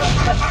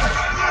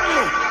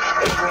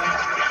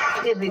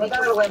ridículo. ¿No te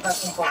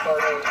avergüenzas un poco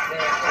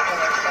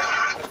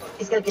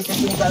Es que el que se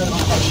tiene que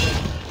avergonzar es él.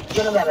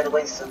 Yo no me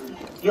avergüenzo.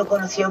 Yo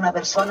conocí a una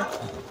persona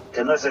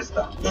que no es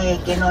esta.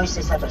 Que no es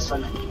esa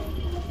persona.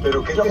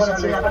 Pero que yo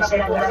conocí a una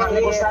persona en unas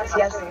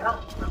circunstancias.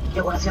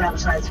 Yo conocí a una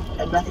persona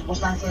en unas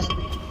circunstancias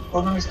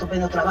con un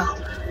estupendo trabajo.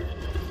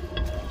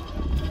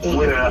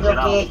 Muy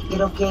relacionado.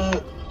 Creo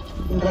que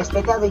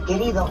respetado y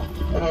querido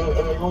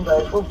en el mundo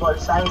del fútbol,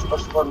 ¿sabes?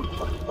 Por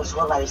su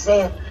forma de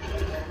ser,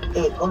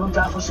 con un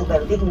trabajo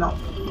súper digno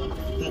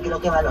y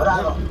creo que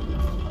valorado.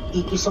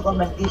 Y quiso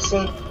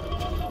convertirse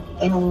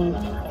en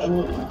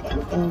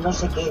no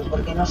sé qué,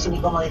 porque no sé ni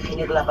cómo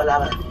definir la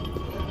palabra,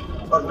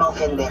 por no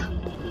ofender.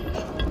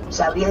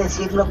 Sabría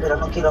decirlo, pero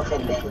no quiero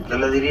ofender. ¿Qué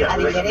le diría?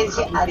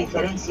 A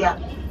diferencia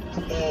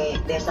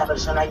de esta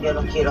persona, yo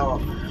no quiero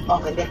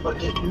ofender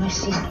porque no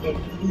existe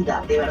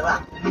vida, de verdad.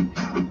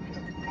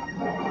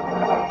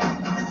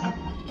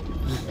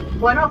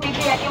 Bueno,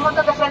 Pipi, aquí un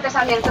montón de frentes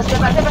abiertos. ¿Te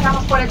parece que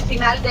empezamos por el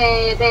final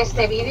de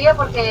este vídeo?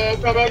 Porque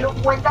Terelu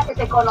cuenta que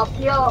te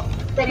conoció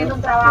teniendo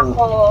un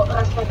trabajo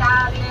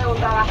respetable, un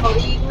trabajo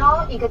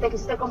digno y que te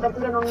quisiste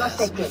convertir en un no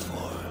sé qué.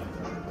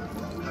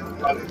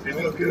 Vale,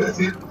 primero quiero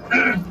decir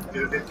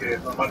que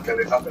es normal que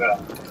Alejandra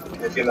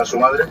defienda a su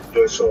madre,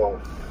 yo eso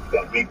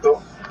lo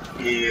admito,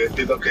 y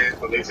entiendo que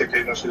cuando dice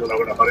que no ha sido una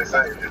buena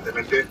pareja,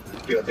 evidentemente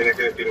que lo tiene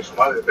que decir es su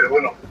madre, pero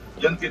bueno,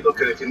 yo entiendo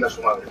que defienda a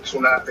su madre,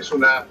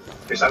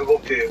 es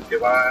algo que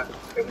va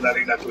en una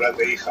ley natural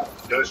de hija.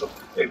 Yo eso,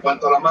 en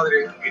cuanto a la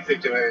madre, dice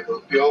que me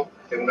conoció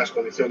en unas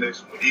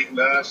condiciones muy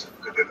dignas,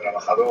 de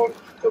trabajador,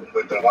 con un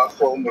buen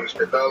trabajo, muy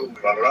respetado,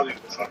 muy valorado,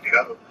 incluso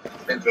admirado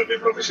dentro de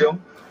mi profesión.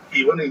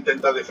 Y bueno,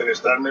 intenta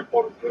defenestrarme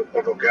por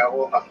lo que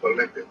hago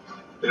actualmente.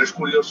 Pero es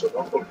curioso,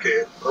 ¿no?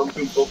 Porque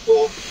rompe un poco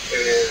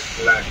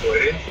la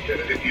coherencia.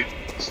 Es decir,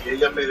 si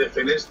ella me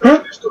defenestra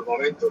en estos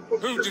momentos,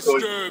 porque yo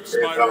estoy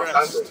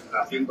trabajando,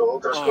 haciendo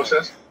otras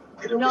cosas,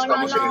 creo que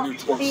estamos en el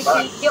mismo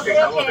lugar.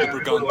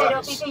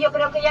 Pipi, yo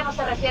creo que ella no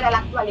se refiere a la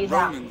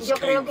actualidad. Yo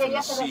creo que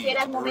ella se refiere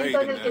al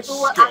momento en el que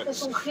tú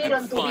haces un giro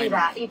en tu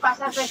vida y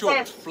pasas de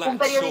ser un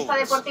periodista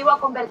deportivo a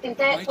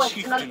convertirte,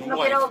 pues no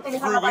quiero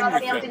utilizar la palabra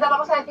diabética,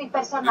 vamos a decir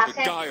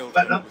personaje.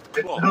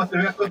 No, te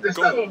voy a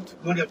contestar.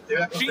 Nuria, te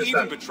voy a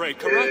contestar.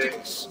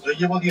 Yo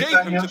llevo 10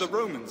 años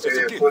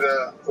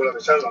fuera de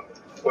Salva,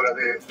 fuera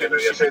de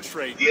Mediaset,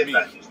 10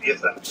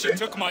 años.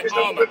 Esta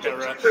mujer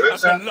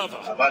viceversa,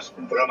 además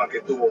un programa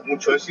que tuvo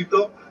mucho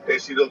éxito, he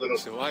sido de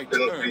los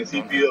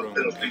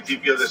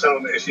principios de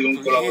Salva, he sido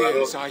un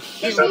colaborador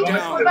de Salva,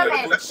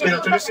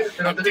 pero te voy a decir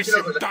una cosa,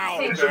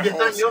 en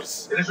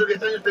esos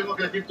 10 años tengo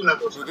que decirte una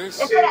cosa.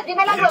 Espera,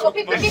 dímela luego,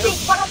 Pipi,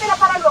 guárdatela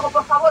para luego,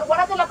 por favor,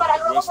 guárdatela para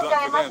luego, porque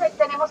además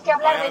tenemos que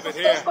hablar de esos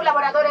 3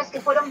 colaboradores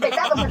que fueron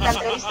vetados en la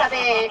entrevista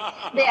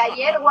de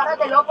ayer,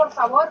 guárdatelo, por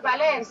favor,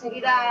 ¿vale?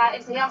 Enseguida,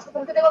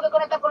 pero es que tengo que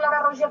conectar con Laura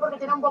Roger porque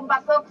tiene un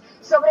bombazo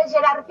sobre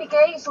Gerard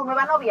Piqué y su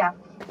nueva novia.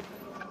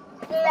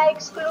 la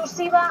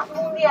exclusiva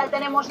mundial.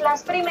 Tenemos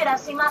las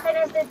primeras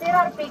imágenes de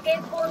Gerard Piqué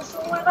con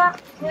su nueva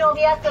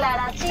novia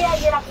Clara Chia.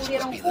 Ayer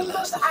acudieron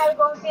juntos al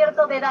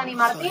concierto de Dani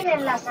Martín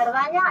en la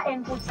Cerdaña,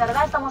 en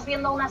Puigcerdá. Estamos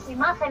viendo unas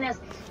imágenes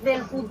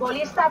del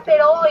futbolista,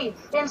 pero hoy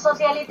en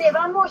Socialité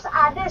vamos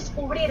a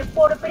descubrir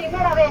por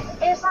primera vez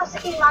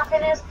esas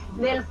imágenes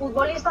del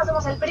futbolista.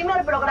 Somos el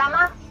primer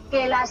programa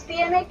que las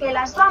tiene, que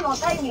las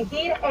vamos a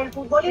emitir, el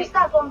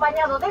futbolista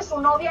acompañado de su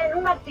novia en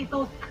una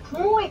actitud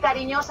muy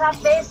cariñosa,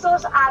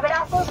 besos,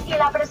 abrazos, y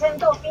la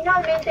presentó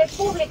finalmente,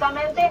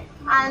 públicamente,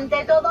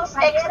 ante todos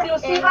ayer.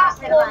 Exclusiva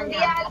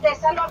mundial de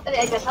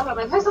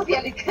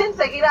Socialité.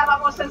 Enseguida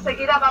vamos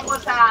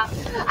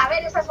a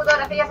ver esas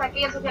fotografías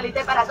aquí en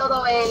Socialité para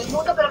todo el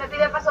mundo, pero me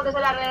pide paso desde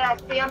la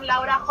redacción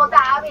Laura J.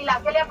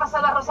 Ávila. ¿Qué le ha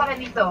pasado a Rosa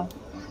Benito?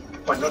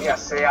 Pues Nuria,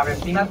 se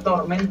avecina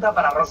tormenta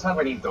para Rosa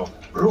Benito.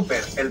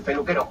 Rupert, el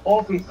peluquero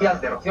oficial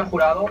de Rocío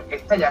Jurado,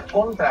 estalla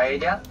contra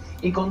ella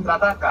y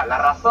contraataca. La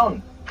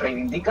razón: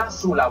 reivindica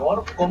su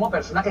labor como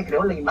persona que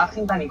creó la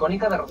imagen tan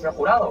icónica de Rocío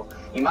Jurado.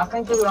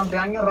 Imagen que durante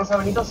años Rosa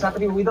Benito se ha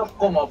atribuido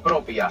como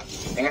propia.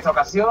 En esta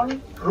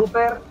ocasión,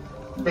 Rupert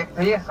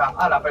despelleja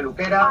a la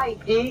peluquera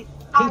y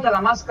quita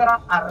la máscara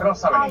a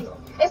Rosa Benito.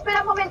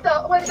 Espera un momento,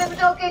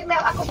 tengo que irme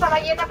a Costa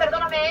Ballena,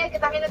 perdóname, que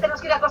también tenemos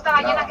que ir a Costa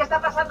Ballena. ¿Qué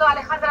está pasando,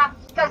 Alejandra?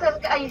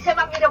 Y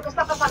Gemma, mira, ¿qué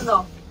está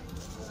pasando?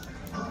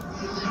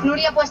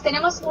 Nuria, pues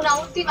tenemos una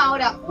última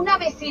hora. Una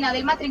vecina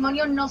del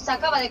matrimonio nos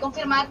acaba de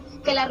confirmar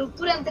que la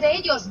ruptura entre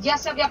ellos ya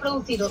se habría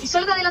producido. Y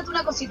solo te adelanto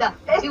una cosita.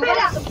 Igual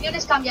las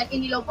opiniones cambian y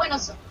ni lo bueno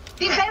son.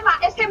 Gemma,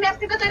 es que me ha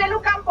escrito Terelu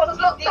Campos.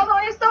 Todo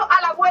esto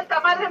a la vuelta,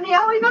 madre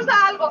mía, hoy nos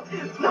da algo.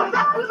 Nos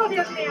da algo,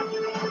 Dios mío.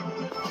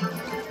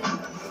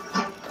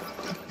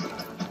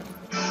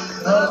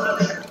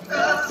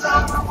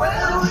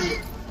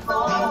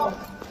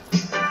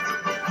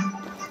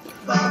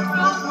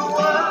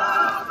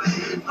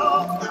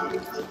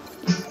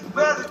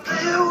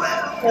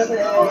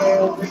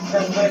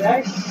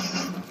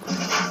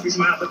 Y si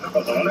me hace otra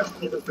foto, ¿vale?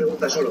 No te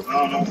preguntas solo.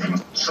 No,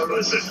 solo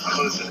es eso,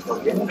 solo es eso.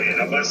 ¿Por qué? No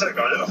puede ser,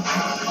 caballero.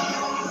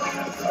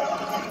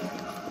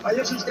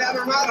 Vaya usted a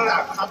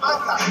armarla,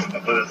 aparta. No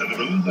puede hacerle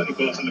preguntas ni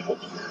puedo hacerle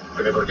fotos.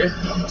 ¿Pero por qué?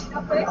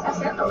 No puedes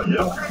hacerlo.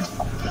 Caballero.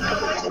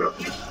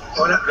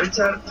 Hola,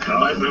 Richard.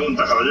 No hay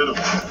pregunta, caballero.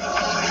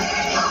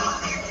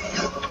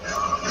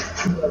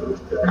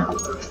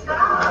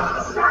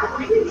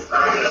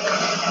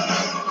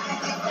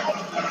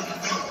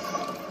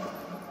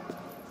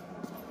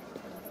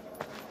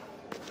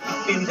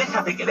 En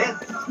Déjate querer,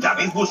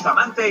 David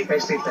Bustamante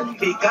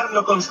y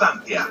Carlo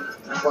Constancia.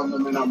 Cuando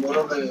me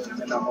enamoro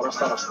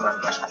hasta las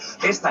trancas.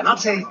 Esta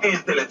noche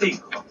en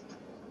Telecinco.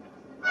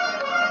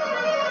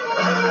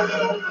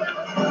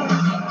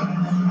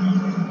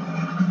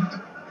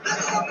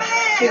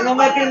 Si no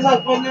me piensas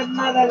poner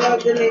nada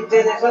de lo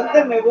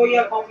interesante, me voy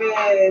a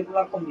comer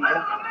la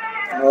comida.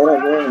 Ahora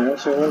voy, un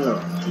segundo.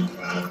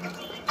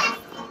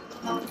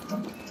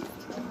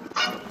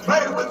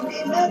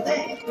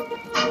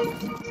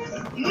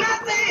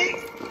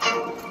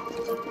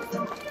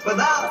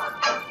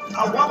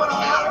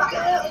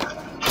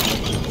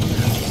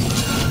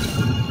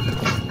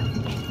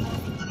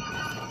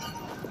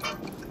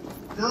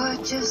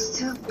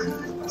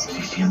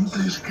 Si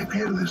sientes que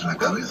pierdes la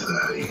cabeza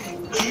y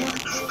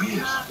tus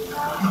pies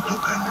no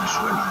tocan el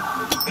suelo,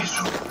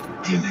 eso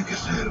tiene que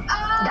ser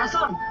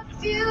Dazón.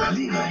 la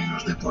liga en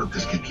los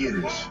deportes que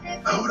quieres.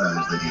 Ahora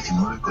desde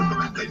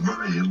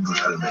 19,99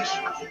 euros al mes.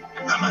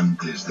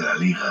 Amantes de la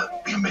liga,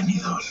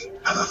 bienvenidos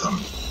a Dazón.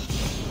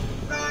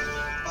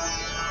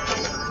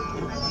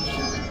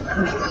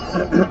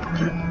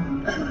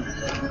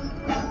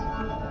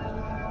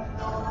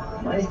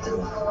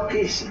 Maestro,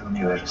 ¿qué es el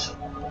universo?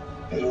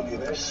 El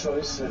universo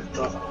es el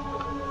todo.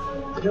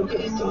 ¿Pero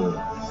qué es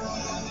todo?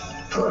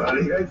 Toda la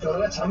Liga y toda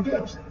la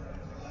Champions.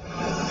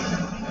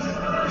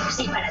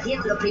 Si para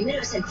Diego lo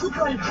primero es el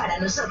fútbol, para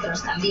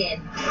nosotros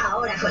también.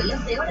 Ahora con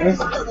los de horas,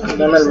 todo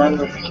Dame el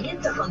mando.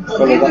 entretenimiento con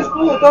todo. ¿Qué es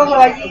todo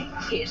allí?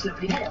 ¿Qué es lo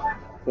primero?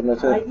 Pues no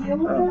sé. Allí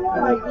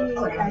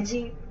uno,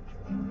 allí.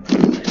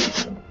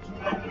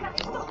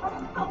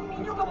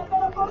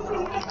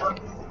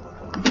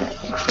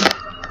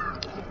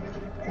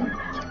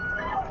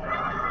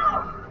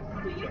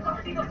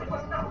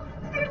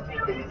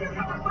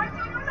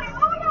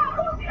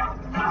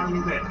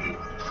 Alberti.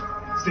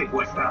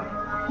 Secuestra.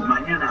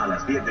 Mañana a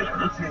las 10 de la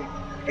noche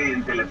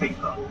en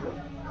Telecinco.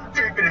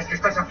 ¿Qué crees que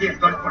estás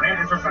haciendo al poner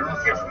esos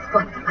anuncios?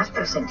 Cuanto más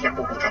presencia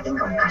pública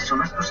tenga un caso,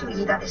 más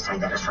posibilidades hay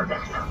de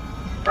resolverlo.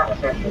 Para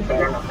ser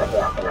sincera, no se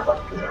le hace la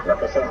policía. Lo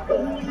que sé es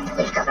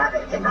que el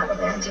cadáver quemado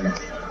de Angela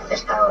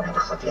está ahora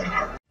bajo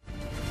tierra.